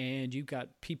 and you've got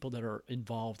people that are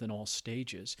involved in all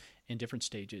stages, in different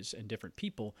stages, and different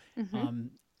people,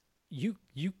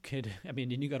 you could,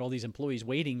 and you got all these employees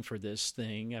waiting for this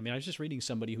thing. I was just reading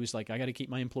somebody who's like, I got to keep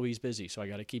my employees busy, so I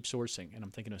got to keep sourcing. And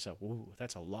I'm thinking to myself, ooh,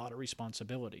 that's a lot of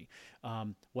responsibility.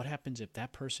 What happens if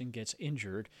that person gets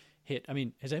injured, hit?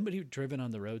 Has anybody driven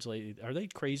on the roads lately? Are they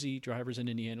crazy drivers in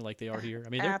Indiana like they are here?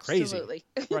 They're Absolutely.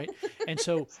 crazy, right? And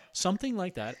so something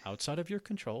like that, outside of your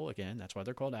control, again, that's why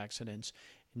they're called accidents.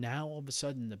 Now all of a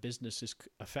sudden the business is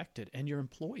affected and your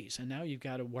employees, and now you've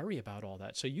got to worry about all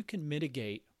that. So you can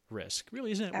mitigate risk.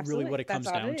 Really, isn't it Absolutely. really what it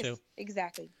comes down to?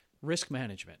 Exactly. Risk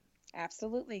management.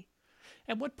 Absolutely.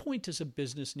 At what point does a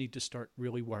business need to start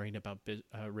really worrying about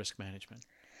risk management?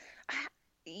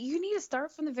 You need to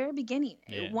start from the very beginning.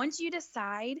 Yeah. Once you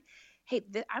decide, hey,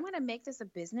 I'm going to make this a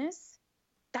business,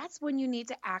 that's when you need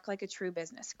to act like a true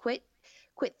business. Quit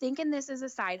thinking this is a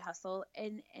side hustle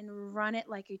and run it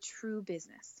like a true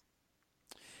business.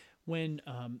 When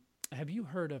have you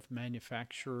heard of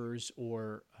manufacturers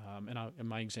or, in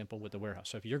my example with the warehouse,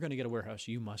 so if you're going to get a warehouse,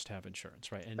 you must have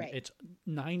insurance, right? And right. It's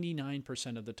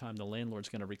 99% of the time the landlord's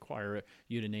going to require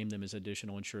you to name them as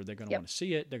additional insured. They're going to want to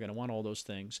see it. They're going to want all those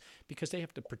things because they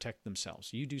have to protect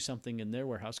themselves. You do something in their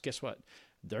warehouse, guess what?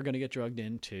 They're going to get drugged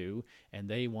into, and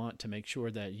they want to make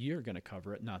sure that you're going to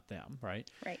cover it, not them,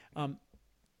 right? Right.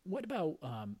 What about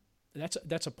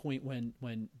that's a point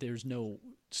when there's no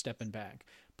stepping back.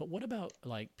 But what about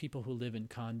like people who live in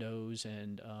condos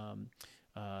and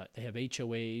they have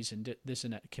HOAs and this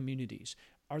and that, communities?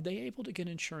 Are they able to get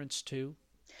insurance too?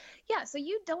 Yeah, so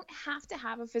you don't have to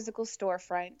have a physical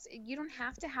storefront. You don't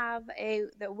have to have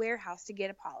the warehouse to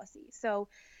get a policy. So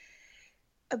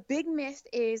a big myth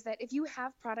is that if you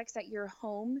have products at your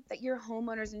home, that your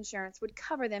homeowner's insurance would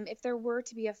cover them if there were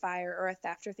to be a fire or a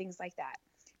theft or things like that.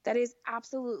 That is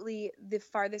absolutely the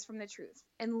farthest from the truth.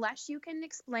 Unless you can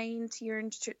explain to your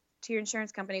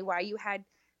insurance company why you had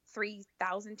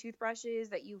 3,000 toothbrushes,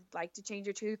 that you like to change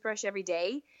your toothbrush every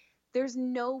day, there's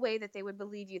no way that they would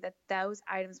believe you that those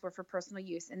items were for personal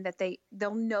use and that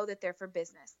they'll know that they're for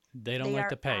business. They don't like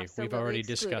to pay. We've already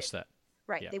discussed that.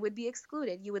 Right. Yeah. They would be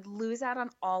excluded. You would lose out on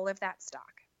all of that stock.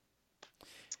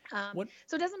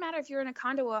 So it doesn't matter if you're in a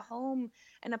condo, a home,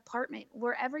 an apartment,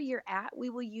 wherever you're at, we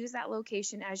will use that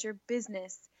location as your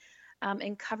business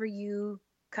and cover you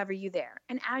there.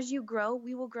 And as you grow,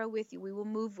 we will grow with you. We will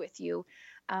move with you.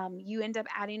 You end up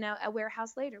adding a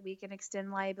warehouse later. We can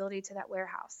extend liability to that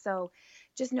warehouse. So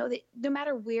just know that no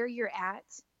matter where you're at,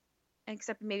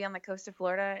 except maybe on the coast of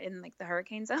Florida in like the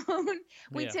hurricane zone,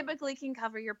 we typically can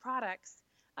cover your products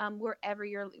wherever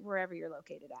you're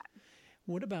located at.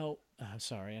 What about,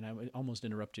 sorry, and I almost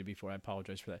interrupted you before. I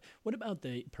apologize for that. What about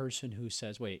the person who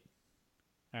says, wait,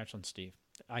 Ashlin, Steve,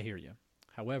 I hear you.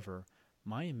 However,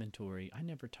 my inventory, I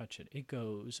never touch it. It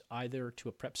goes either to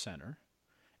a prep center,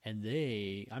 and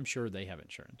I'm sure they have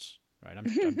insurance, right?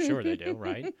 I'm sure they do,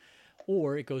 right?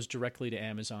 Or it goes directly to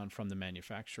Amazon from the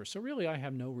manufacturer. So really, I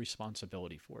have no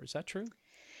responsibility for it. Is that true?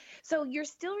 So you're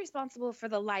still responsible for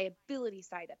the liability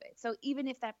side of it. So even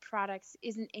if that product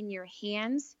isn't in your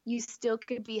hands, you still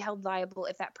could be held liable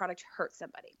if that product hurts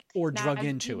somebody. Or drug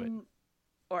into it.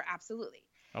 Or absolutely.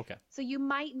 Okay. So you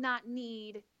might not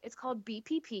need, it's called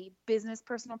BPP, business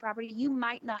personal property. You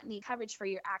might not need coverage for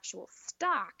your actual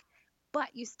stock, but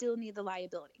you still need the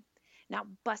liability. Now,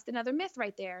 bust another myth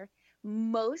right there.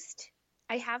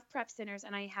 I have prep centers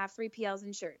and I have 3PLs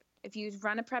insured. If you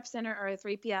run a prep center or a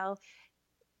 3PL,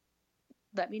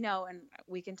 let me know and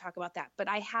we can talk about that. But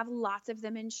I have lots of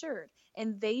them insured,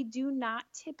 and they do not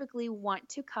typically want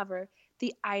to cover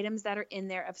the items that are in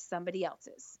there of somebody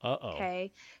else's. Uh-oh.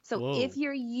 Okay. So if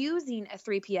you're using a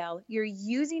 3PL, you're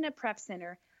using a prep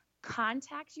center,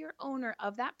 contact your owner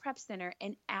of that prep center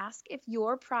and ask if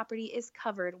your property is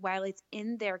covered while it's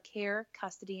in their care,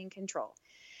 custody, and control.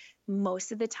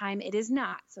 Most of the time it is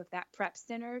not. So if that prep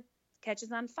center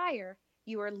catches on fire,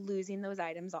 you are losing those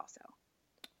items also.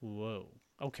 Whoa.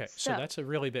 Okay, so that's a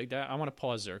really big. I want to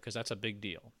pause there because that's a big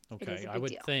deal. It is Okay, a I big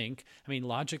would deal. think. I mean,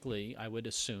 logically, I would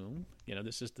assume.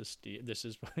 This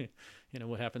is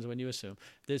what happens when you assume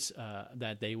this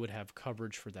that they would have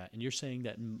coverage for that. And you're saying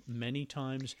that many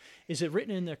times, is it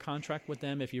written in their contract with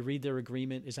them? If you read their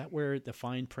agreement, is that where the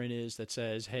fine print is that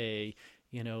says, hey,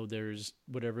 there's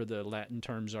whatever the Latin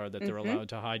terms are that they're allowed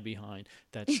to hide behind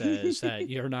that says that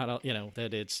you're not,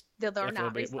 that it's They're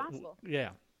not responsible. Yeah.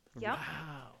 Yep.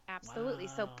 Wow. Absolutely.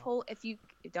 Wow. So if you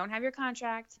don't have your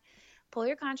contract, pull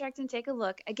your contract and take a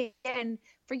look. Again,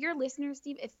 for your listeners,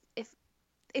 Steve,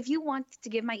 if you want to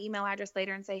give my email address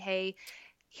later and say, hey,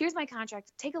 here's my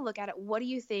contract, take a look at it. What do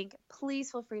you think? Please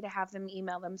feel free to have them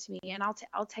email them to me, and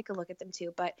I'll take a look at them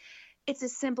too. But it's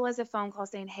as simple as a phone call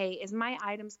saying, hey, is my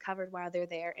items covered while they're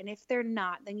there? And if they're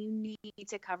not, then you need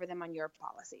to cover them on your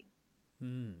policy.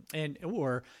 And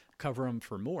or cover them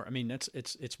for more. I mean,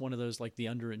 it's one of those like the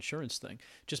underinsurance thing.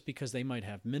 Just because they might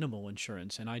have minimal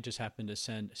insurance, and I just happen to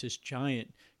send this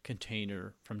giant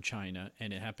container from China,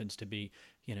 and it happens to be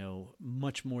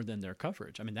much more than their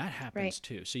coverage. I mean, that happens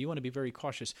too. So you want to be very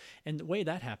cautious. And the way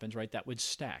that happens, right? That would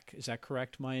stack. Is that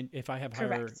correct? If I have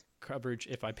higher coverage,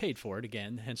 if I paid for it,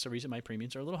 again, hence the reason my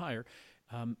premiums are a little higher,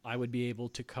 I would be able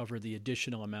to cover the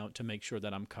additional amount to make sure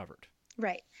that I'm covered.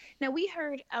 Right. Now, we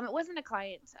heard, it wasn't a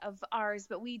client of ours,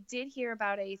 but we did hear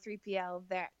about a 3PL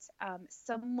that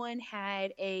someone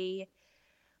had a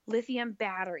lithium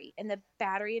battery, and the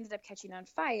battery ended up catching on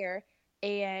fire,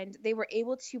 and they were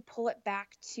able to pull it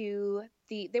back to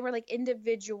they were like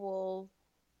individual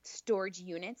storage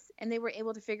units, and they were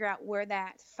able to figure out where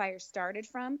that fire started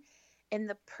from. And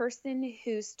the person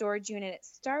whose storage unit it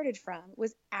started from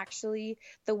was actually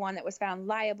the one that was found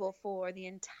liable for the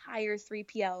entire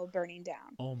 3PL burning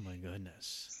down. Oh my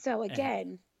goodness. So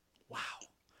again. Wow.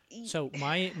 So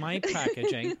my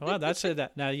packaging, well, that's it.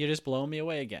 Now you're just blowing me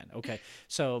away again. Okay.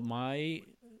 So my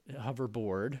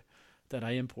hoverboard that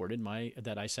I imported,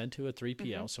 that I sent to a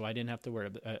 3PL, so I didn't have to wear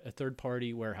a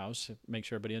third-party warehouse, make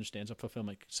sure everybody understands, a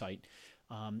fulfillment site.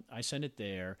 I sent it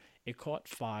there. It caught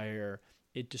fire.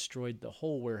 It destroyed the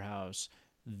whole warehouse.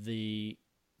 The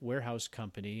warehouse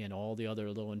company and all the other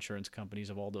little insurance companies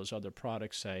of all those other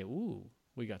products say, ooh,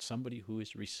 we got somebody who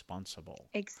is responsible.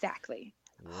 Exactly.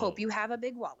 Whoa. Hope you have a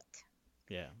big wallet.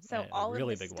 Yeah. So all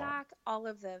of the stock, all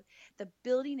of the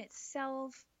building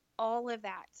itself, all of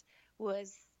that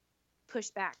was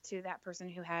pushed back to that person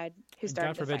who started the fire.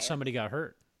 God forbid somebody got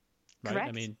hurt. Right? Correct.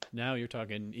 I mean, now you're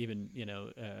talking even,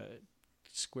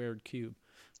 squared cube.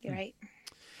 Right.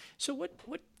 So what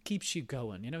keeps you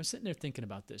going? I was sitting there thinking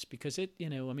about this because I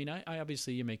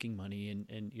obviously you're making money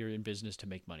and you're in business to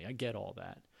make money. I get all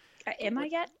that. Am I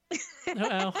yet?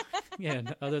 Well, yeah.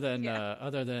 Other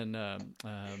than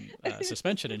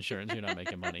suspension insurance, you're not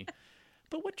making money.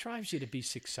 But what drives you to be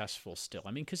successful still?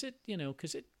 I mean, because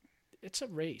it's a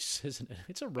race, isn't it?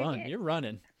 It's a run. You're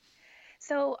running.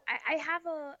 So I have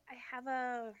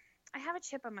a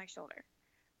chip on my shoulder.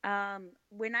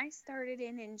 When I started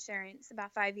in insurance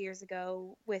about 5 years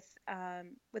ago with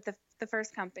the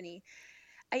first company,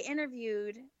 I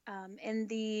interviewed,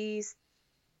 and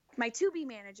my to-be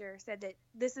manager said that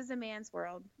this is a man's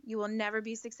world. You will never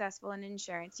be successful in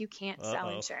insurance. You can't sell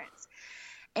insurance.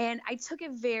 And I took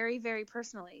it very, very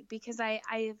personally because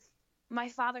my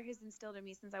father has instilled in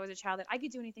me since I was a child that I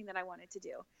could do anything that I wanted to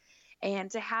do.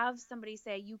 And to have somebody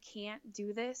say, you can't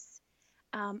do this,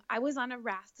 I was on a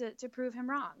raft to prove him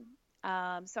wrong.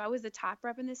 So I was the top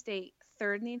rep in the state,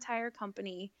 third in the entire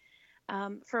company,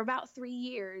 for about 3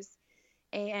 years,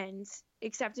 and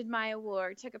accepted my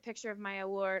award, took a picture of my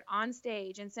award on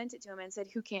stage and sent it to him and said,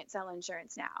 who can't sell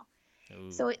insurance now?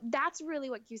 Ooh. So that's really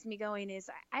what keeps me going is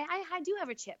I do have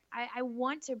a chip. I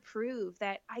want to prove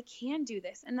that I can do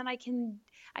this, and that I can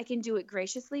do it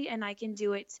graciously, and I can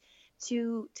do it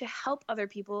to help other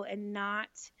people and not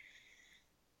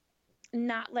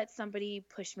let somebody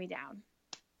push me down.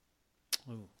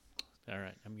 Ooh. All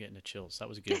right, I'm getting the chills. That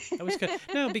was good. That was good.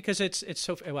 No, because it's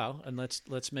so well. And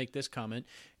let's make this comment.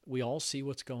 We all see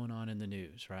what's going on in the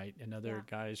news, right? Another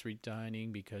guy's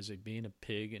resigning because of being a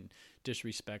pig and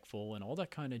disrespectful and all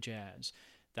that kind of jazz.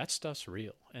 That stuff's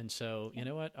real. And so, you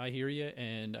know what? I hear you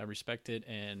and I respect it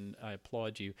and I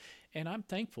applaud you. And I'm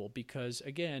thankful because,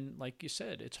 again, like you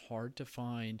said, it's hard to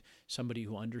find somebody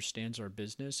who understands our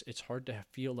business. It's hard to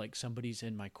feel like somebody's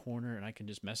in my corner and I can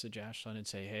just message Ashlin and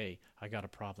say, hey, I got a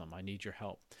problem. I need your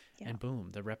help. Yeah. And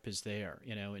boom, the rep is there,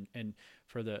 and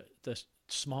for the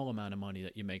small amount of money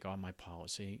that you make on my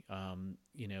policy,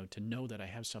 to know that I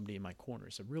have somebody in my corner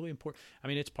is a really important. I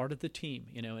mean, it's part of the team,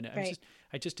 and Right.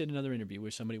 I just did another interview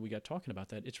with somebody. We got talking about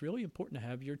that. It's really important to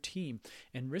have your team,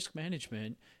 and risk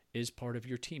management is part of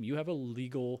your team. You have a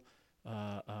legal,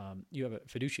 you have a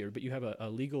fiduciary, but you have a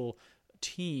legal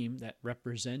team that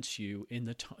represents you in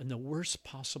the worst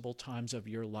possible times of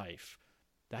your life.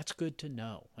 That's good to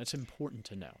know. That's important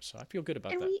to know. So I feel good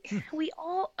about And that. we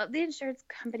all, the insurance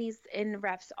companies and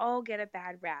reps all get a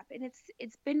bad rap. And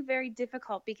it's been very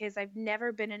difficult because I've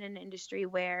never been in an industry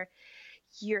where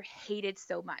you're hated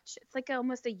so much. It's like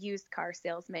almost a used car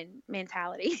salesman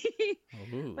mentality.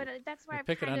 Ooh, But that's why you're I've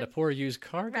picking kind on the of, poor used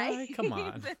car guy? right. Come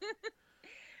on.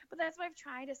 But that's why I've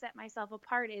tried to set myself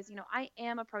apart is, I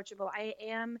am approachable.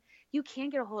 You can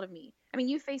get a hold of me. I mean,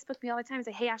 you Facebook me all the time and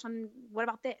say, hey, Ashlin, what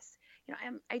about this?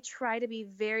 I try to be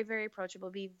very, very approachable,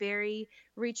 be very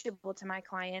reachable to my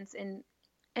clients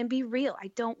and be real. I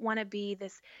don't want to be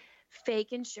this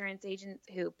fake insurance agent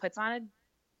who puts on a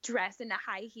dress and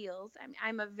high heels.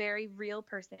 I'm a very real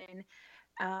person.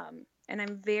 And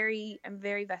I'm very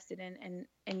vested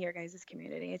in your guys'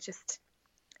 community. It's just,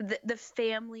 the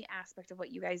family aspect of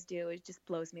what you guys do, it just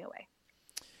blows me away.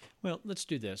 Well, let's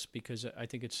do this because I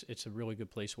think it's a really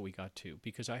good place where we got to,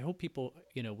 because I hope people,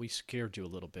 we scared you a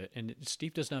little bit, and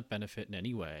Steve does not benefit in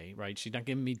any way, right? She's not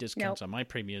giving me discounts Nope. on my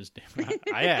premiums.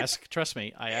 I ask, trust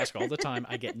me, I ask all the time.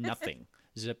 I get nothing.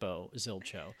 Zippo,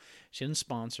 Zilcho. She didn't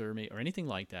sponsor me or anything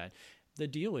like that. The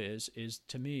deal is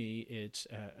to me, it's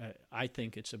I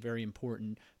think it's a very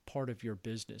important part of your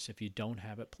business. If you don't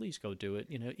have it, please go do it.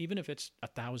 Even if it's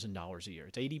 $1,000 a year,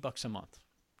 it's $80 a month.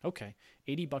 Okay,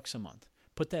 $80 a month.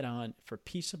 Put that on for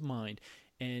peace of mind.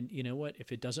 And you know what?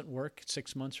 If it doesn't work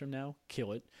 6 months from now,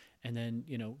 kill it, and then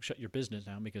shut your business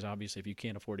down, because obviously if you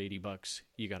can't afford $80,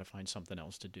 you got to find something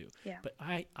else to do. Yeah. But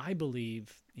I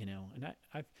believe and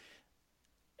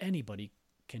anybody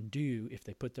can do, if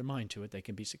they put their mind to it, they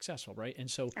can be successful, right?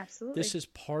 And so Absolutely. this is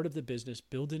part of the business.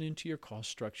 Build it into your cost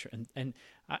structure. And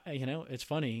I, it's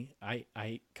funny.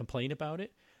 I complain about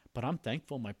it, but I'm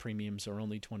thankful my premiums are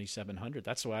only $2,700.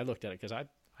 That's the way I looked at it, because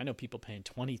I know people paying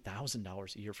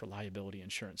 $20,000 a year for liability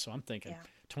insurance. So I'm thinking, Yeah.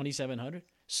 $2,700,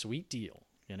 sweet deal.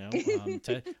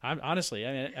 I'm honestly,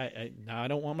 I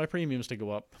don't want my premiums to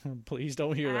go up. Please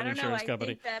don't hear that, insurance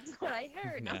company. I think that's what I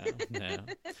heard. No.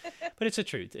 But it's the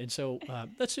truth. And so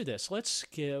let's do this. Let's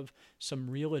give some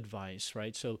real advice,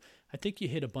 right? So I think you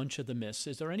hit a bunch of the myths.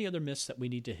 Is there any other myths that we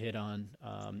need to hit on?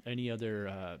 Any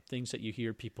other things that you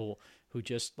hear people who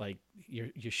just like,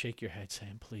 you shake your head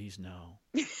saying, please, no.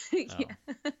 Yeah.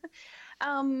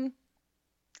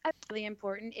 Really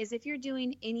important is if you're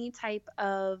doing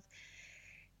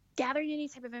gathering any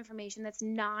type of information that's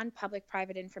non-public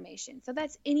private information. So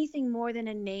that's anything more than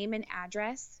a name and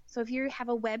address. So if you have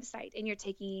a website and you're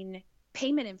taking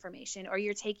payment information, or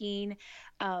you're taking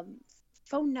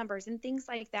phone numbers and things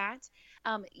like that,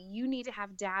 you need to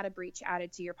have data breach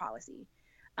added to your policy.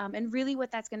 And really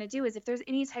what that's going to do is, if there's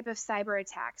any type of cyber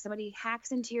attack, somebody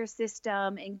hacks into your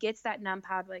system and gets that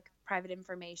non-public private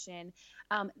information,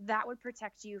 that would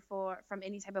protect you from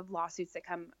any type of lawsuits that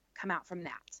come out from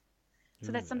that.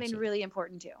 So that's something really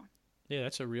important too. Yeah,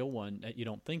 that's a real one that you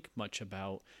don't think much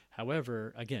about.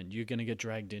 However, again, you're going to get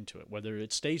dragged into it. Whether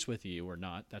it stays with you or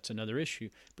not, that's another issue.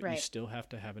 But Right. You still have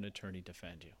to have an attorney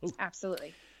defend you. Ooh.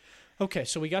 Absolutely. Okay,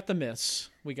 so we got the myths.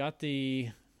 We got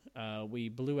we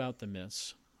blew out the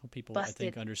myths. People, Busted. I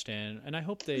think, understand. And I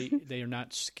hope they are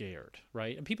not scared,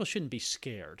 right? And people shouldn't be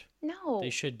scared. No.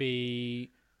 They should be...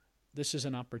 This is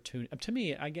an opportunity. To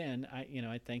me, again,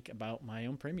 I think about my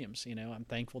own premiums. I'm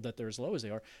thankful that they're as low as they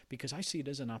are, because I see it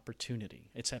as an opportunity.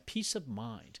 It's a peace of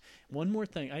mind. One more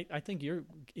thing. I think your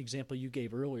example you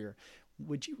gave earlier,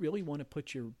 would you really want to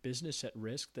put your business at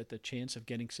risk, that the chance of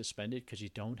getting suspended because you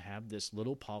don't have this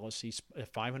little policy,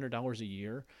 $500 a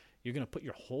year, you're going to put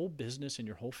your whole business and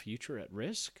your whole future at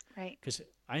risk? Right. Because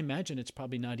I imagine it's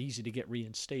probably not easy to get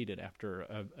reinstated after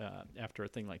a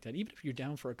thing like that. Even if you're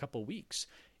down for a couple of weeks,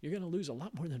 you're going to lose a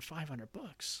lot more than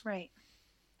 $500. Right.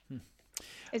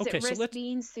 Is Okay, it so risk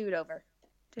being sued over?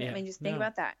 Yeah, I mean, just think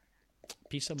about that.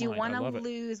 Peace of Do you mind. want I love to it.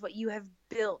 lose what you have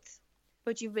built?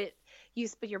 But you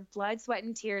put your blood, sweat,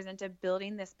 and tears into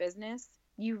building this business.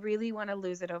 You really want to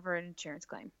lose it over an insurance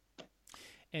claim?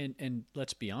 And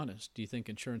let's be honest. Do you think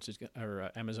insurance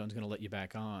or Amazon's going to let you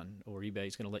back on, or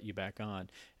eBay's going to let you back on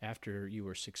after you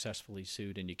were successfully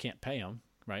sued and you can't pay them?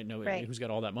 right? No, Right. who's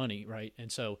got all that money, right?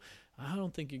 And so I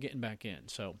don't think you're getting back in.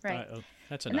 So Right.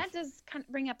 that's And enough. that does kind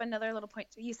of bring up another little point.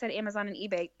 You said Amazon and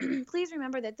eBay. Please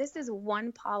remember that this is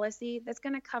one policy that's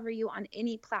going to cover you on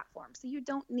any platform. So you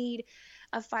don't need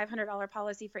a $500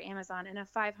 policy for Amazon and a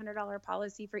 $500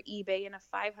 policy for eBay and a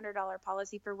 $500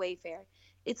 policy for Wayfair.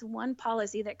 It's one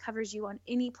policy that covers you on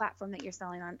any platform that you're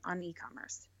selling on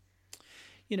e-commerce.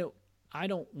 You know, I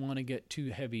don't want to get too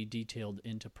heavy detailed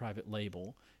into private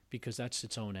label because that's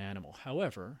its own animal.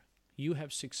 However, you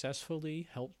have successfully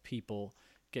helped people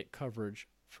get coverage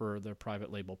for their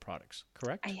private label products,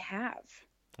 correct? I have.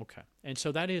 Okay. And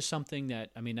so that is something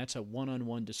that, I mean, that's a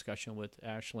one-on-one discussion with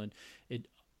Ashlin.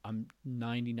 I'm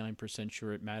 99%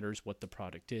 sure it matters what the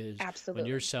product is. Absolutely. When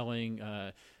you're selling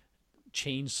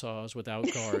chainsaws without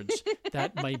guards,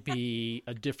 that might be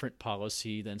a different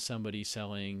policy than somebody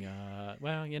selling,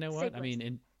 well, you know what? Staplers. I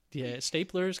mean,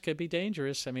 staplers could be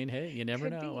dangerous. I mean, hey, you never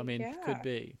know. I mean, could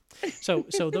be. So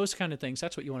those kind of things,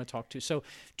 that's what you want to talk to. So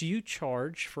do you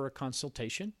charge for a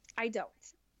consultation? I don't.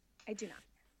 I do not.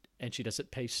 And she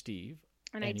doesn't pay Steve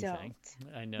And anything.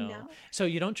 I I know. No. So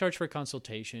you don't charge for a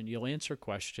consultation. You'll answer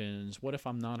questions. What if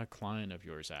I'm not a client of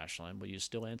yours, Ashlin? Will you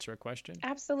still answer a question?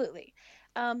 Absolutely.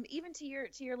 Even to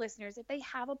your listeners, if they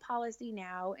have a policy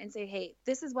now and say, hey,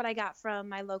 this is what I got from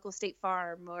my local State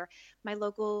Farm or my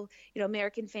local,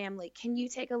 American Family, can you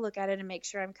take a look at it and make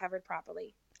sure I'm covered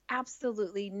properly?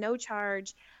 Absolutely. No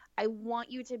charge. I want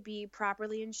you to be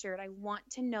properly insured. I want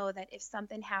to know that if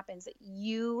something happens, that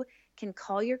you can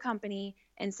call your company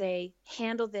and say,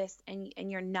 handle this, and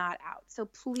you're not out. So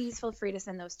please feel free to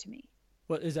send those to me.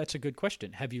 Well, that's a good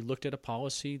question. Have you looked at a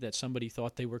policy that somebody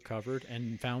thought they were covered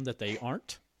and found that they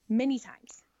aren't? Many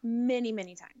times. Many,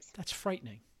 many times. That's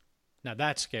frightening. Now,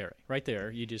 that's scary. Right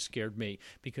there, you just scared me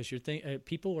because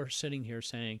people are sitting here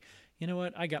saying, you know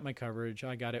what, I got my coverage.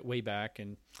 I got it way back,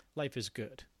 and life is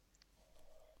good.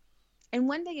 And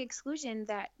one big exclusion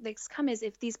that's come is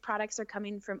if these products are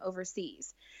coming from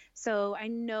overseas. So I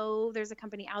know there's a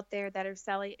company out there that is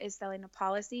selling a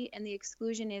policy, and the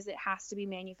exclusion is it has to be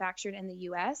manufactured in the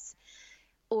U.S.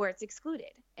 or it's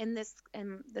excluded. And this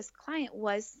client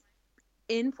was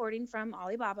importing from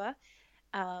Alibaba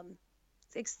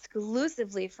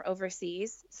exclusively for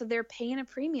overseas, so they're paying a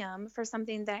premium for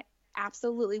something that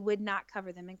absolutely would not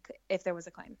cover them if there was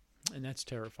a claim. And that's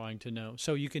terrifying to know.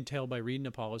 So you can tell by reading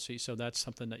the policy. So that's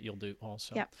something that you'll do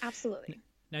also. Yep, absolutely.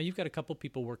 Now you've got a couple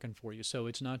people working for you. So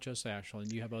it's not just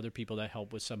Ashlyn. You have other people that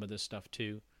help with some of this stuff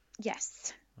too.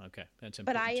 Yes. Okay, that's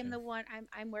important. But I am the one.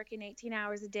 I'm working 18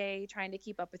 hours a day trying to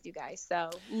keep up with you guys. So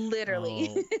literally.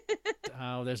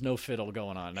 Oh, there's no fiddle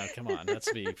going on. Now, come on.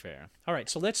 Let's be fair. All right,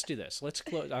 so let's do this. Let's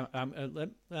close.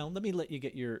 Let me let you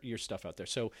get your stuff out there.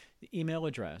 So the email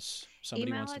address,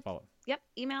 somebody wants to follow. Yep.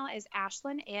 Email is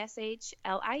Ashlin,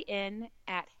 ASHLIN,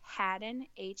 at Hadden,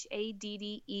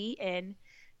 HADDEN,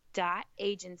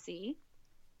 .agency.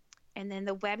 And then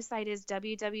the website is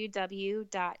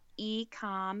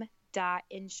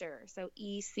www.ecom.insure. So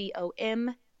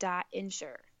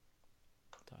ECOM.insure.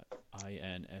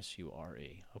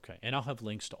 INSURE. Okay. And I'll have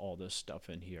links to all this stuff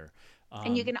in here.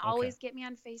 And you can always get me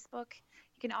on Facebook.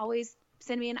 You can always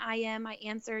send me an IM. I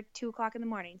answer 2:00 in the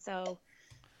morning. So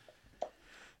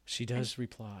she does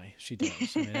reply. She does.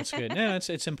 I mean, that's good. No,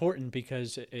 it's important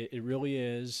because it really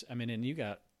is. I mean, and you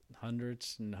got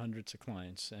hundreds and hundreds of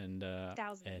clients and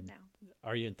thousands now.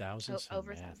 Are you in thousands?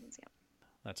 Over thousands, yeah.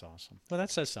 That's awesome. Well, that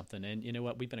says something. And you know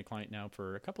what? We've been a client now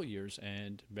for a couple of years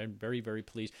and been very, very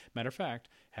pleased. Matter of fact,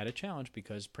 had a challenge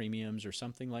because premiums or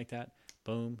something like that.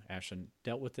 Boom. Ashlyn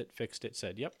dealt with it, fixed it,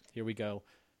 said, yep, here we go.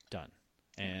 Done.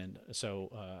 And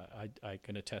so I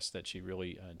can attest that she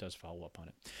really does follow up on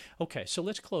it. Okay, so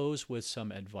let's close with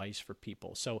some advice for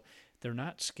people. So they're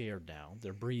not scared now.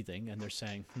 They're breathing and they're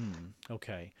saying,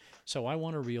 okay, so I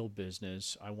want a real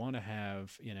business. I want to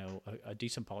have, a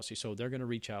decent policy. So they're going to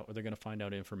reach out or they're going to find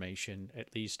out information,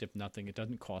 at least if nothing, it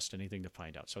doesn't cost anything to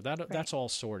find out. So that's all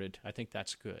sorted. I think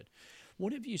that's good.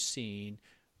 What have you seen?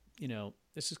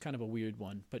 This is kind of a weird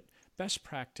one, but best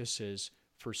practices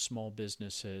for small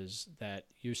businesses that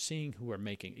you're seeing who are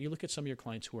making. You look at some of your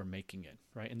clients who are making it,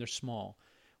 right? And they're small.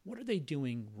 What are they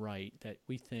doing right that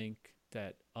we think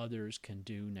that others can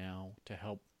do now to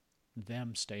help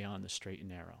them stay on the straight and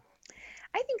narrow?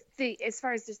 I think as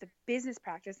far as just a business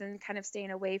practice and kind of staying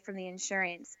away from the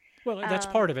insurance. Well, that's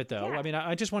part of it, though. Yeah. I mean,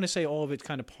 I just want to say all of it's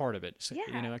kind of part of it,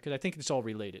 because I think it's all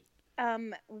related.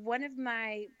 One of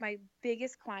my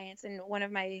biggest clients and one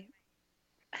of my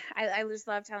I just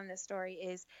love telling this story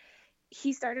is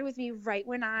he started with me right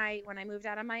when I moved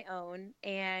out on my own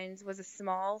and was a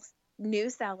small new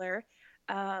seller.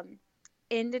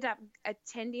 ended up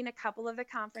attending a couple of the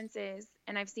conferences,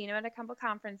 and I've seen him at a couple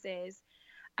conferences.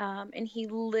 And he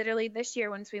literally this year,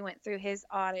 once we went through his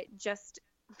audit, just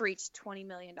breached $20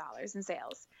 million in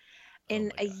sales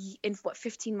in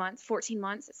 15 months, 14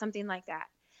 months, something like that.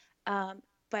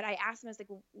 But I asked him, I was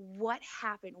like, what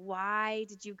happened? Why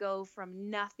did you go from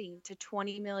nothing to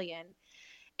 20 million?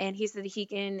 And he said he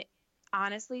can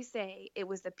honestly say it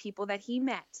was the people that he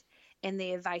met and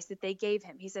the advice that they gave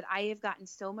him. He said, I have gotten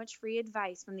so much free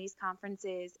advice from these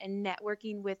conferences and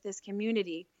networking with this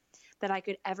community that I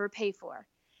could ever pay for.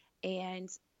 And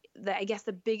I guess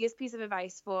the biggest piece of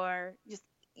advice for just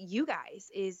you guys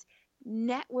is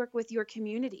network with your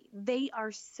community. They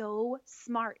are so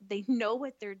smart. They know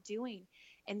what they're doing,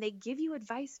 and they give you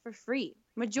advice for free.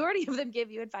 Majority of them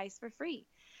give you advice for free.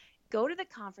 Go to the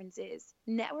conferences,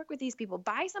 network with these people,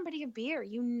 buy somebody a beer.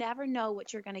 You never know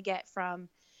what you're going to get from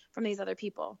these other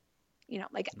people. You know,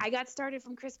 like I got started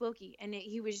from Chris Wilkie, and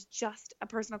he was just a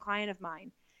personal client of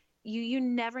mine. You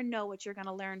never know what you're going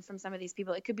to learn from some of these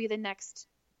people. It could be the next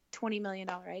 $20 million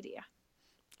idea.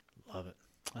 Love it.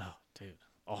 Oh, dude.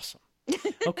 Awesome.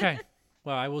 Okay.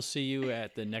 Well, I will see you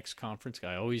at the next conference.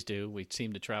 I always do. We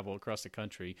seem to travel across the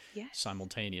country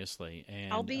simultaneously.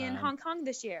 And I'll be in Hong Kong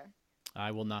this year.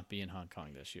 I will not be in Hong Kong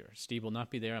this year. Steve will not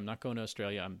be there. I'm not going to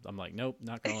Australia. I'm like, nope,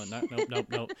 not going.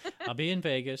 Nope. I'll be in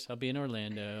Vegas. I'll be in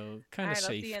Orlando. Kind of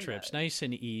safe trips. Nice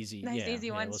and easy. Nice, easy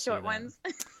ones, short ones.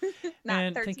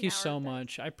 And thank you so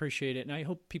much. I appreciate it. And I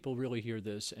hope people really hear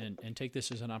this and take this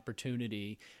as an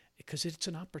opportunity, because it's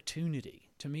an opportunity.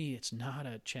 To me, it's not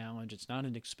a challenge. It's not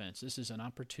an expense. This is an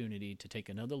opportunity to take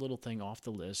another little thing off the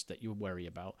list that you worry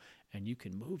about, and you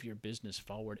can move your business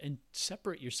forward and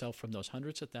separate yourself from those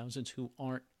hundreds of thousands who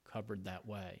aren't covered that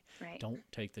way. Right. Don't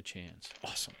take the chance.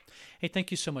 Awesome. Hey, thank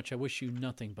you so much. I wish you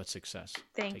nothing but success.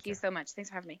 Thank you so much.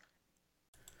 Thanks for having me.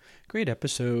 Great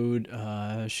episode.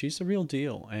 She's the real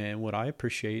deal. And what I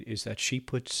appreciate is that she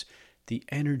puts the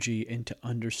energy into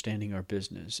understanding our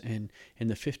business. And in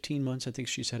the 15 months, I think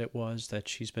she said it was, that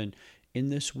she's been in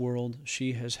this world,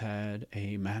 she has had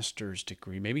a master's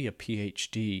degree, maybe a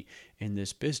PhD in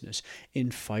this business,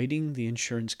 in fighting the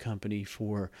insurance company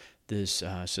for this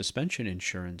suspension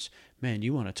insurance. Man,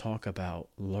 you want to talk about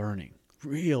learning.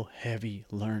 Real heavy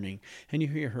learning. And you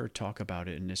hear her talk about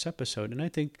it in this episode. And I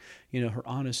think, her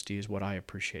honesty is what I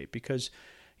appreciate, because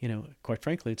quite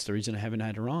frankly, it's the reason I haven't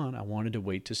had her on. I wanted to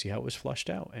wait to see how it was flushed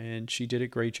out. And she did a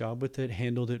great job with it,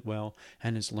 handled it well,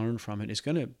 and has learned from it. Is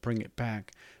going to bring it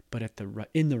back, but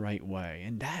in the right way.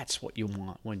 And that's what you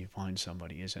want when you find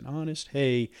somebody is an honest,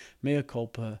 hey, mea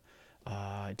culpa,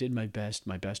 I did my best.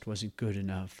 My best wasn't good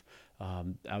enough.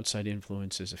 Outside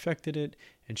influences affected it.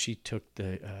 And she took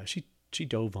she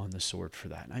dove on the sword for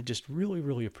that. And I just really,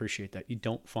 really appreciate that. You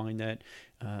don't find that.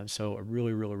 So I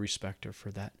really, really respect her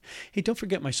for that. Hey, don't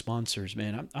forget my sponsors,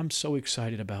 man. I'm so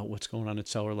excited about what's going on at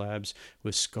Seller Labs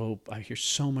with Scope. I hear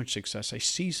so much success. I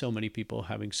see so many people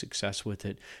having success with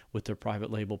it, with their private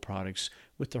label products,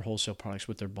 with their wholesale products,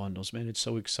 with their bundles. Man, it's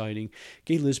so exciting.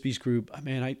 Gay Lisby's group,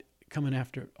 man, coming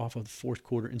off of the fourth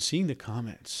quarter and seeing the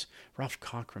comments, Ralph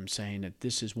Cockram saying that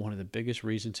this is one of the biggest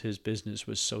reasons his business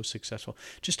was so successful.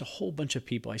 Just a whole bunch of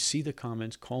people. I see the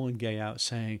comments calling Gay out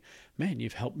saying, man,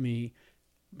 you've helped me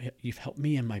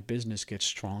and my business get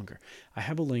stronger. I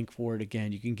have a link for it.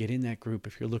 Again, you can get in that group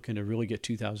if you're looking to really get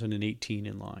 2018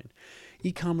 in line.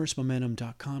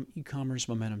 ecommercemomentum.com,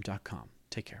 ecommercemomentum.com.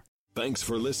 Take care. Thanks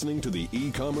for listening to the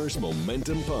E-Commerce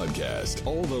Momentum Podcast.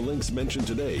 All the links mentioned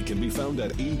today can be found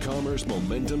at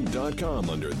ecommercemomentum.com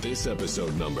under this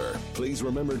episode number. Please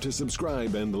remember to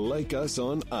subscribe and like us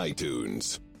on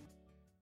iTunes.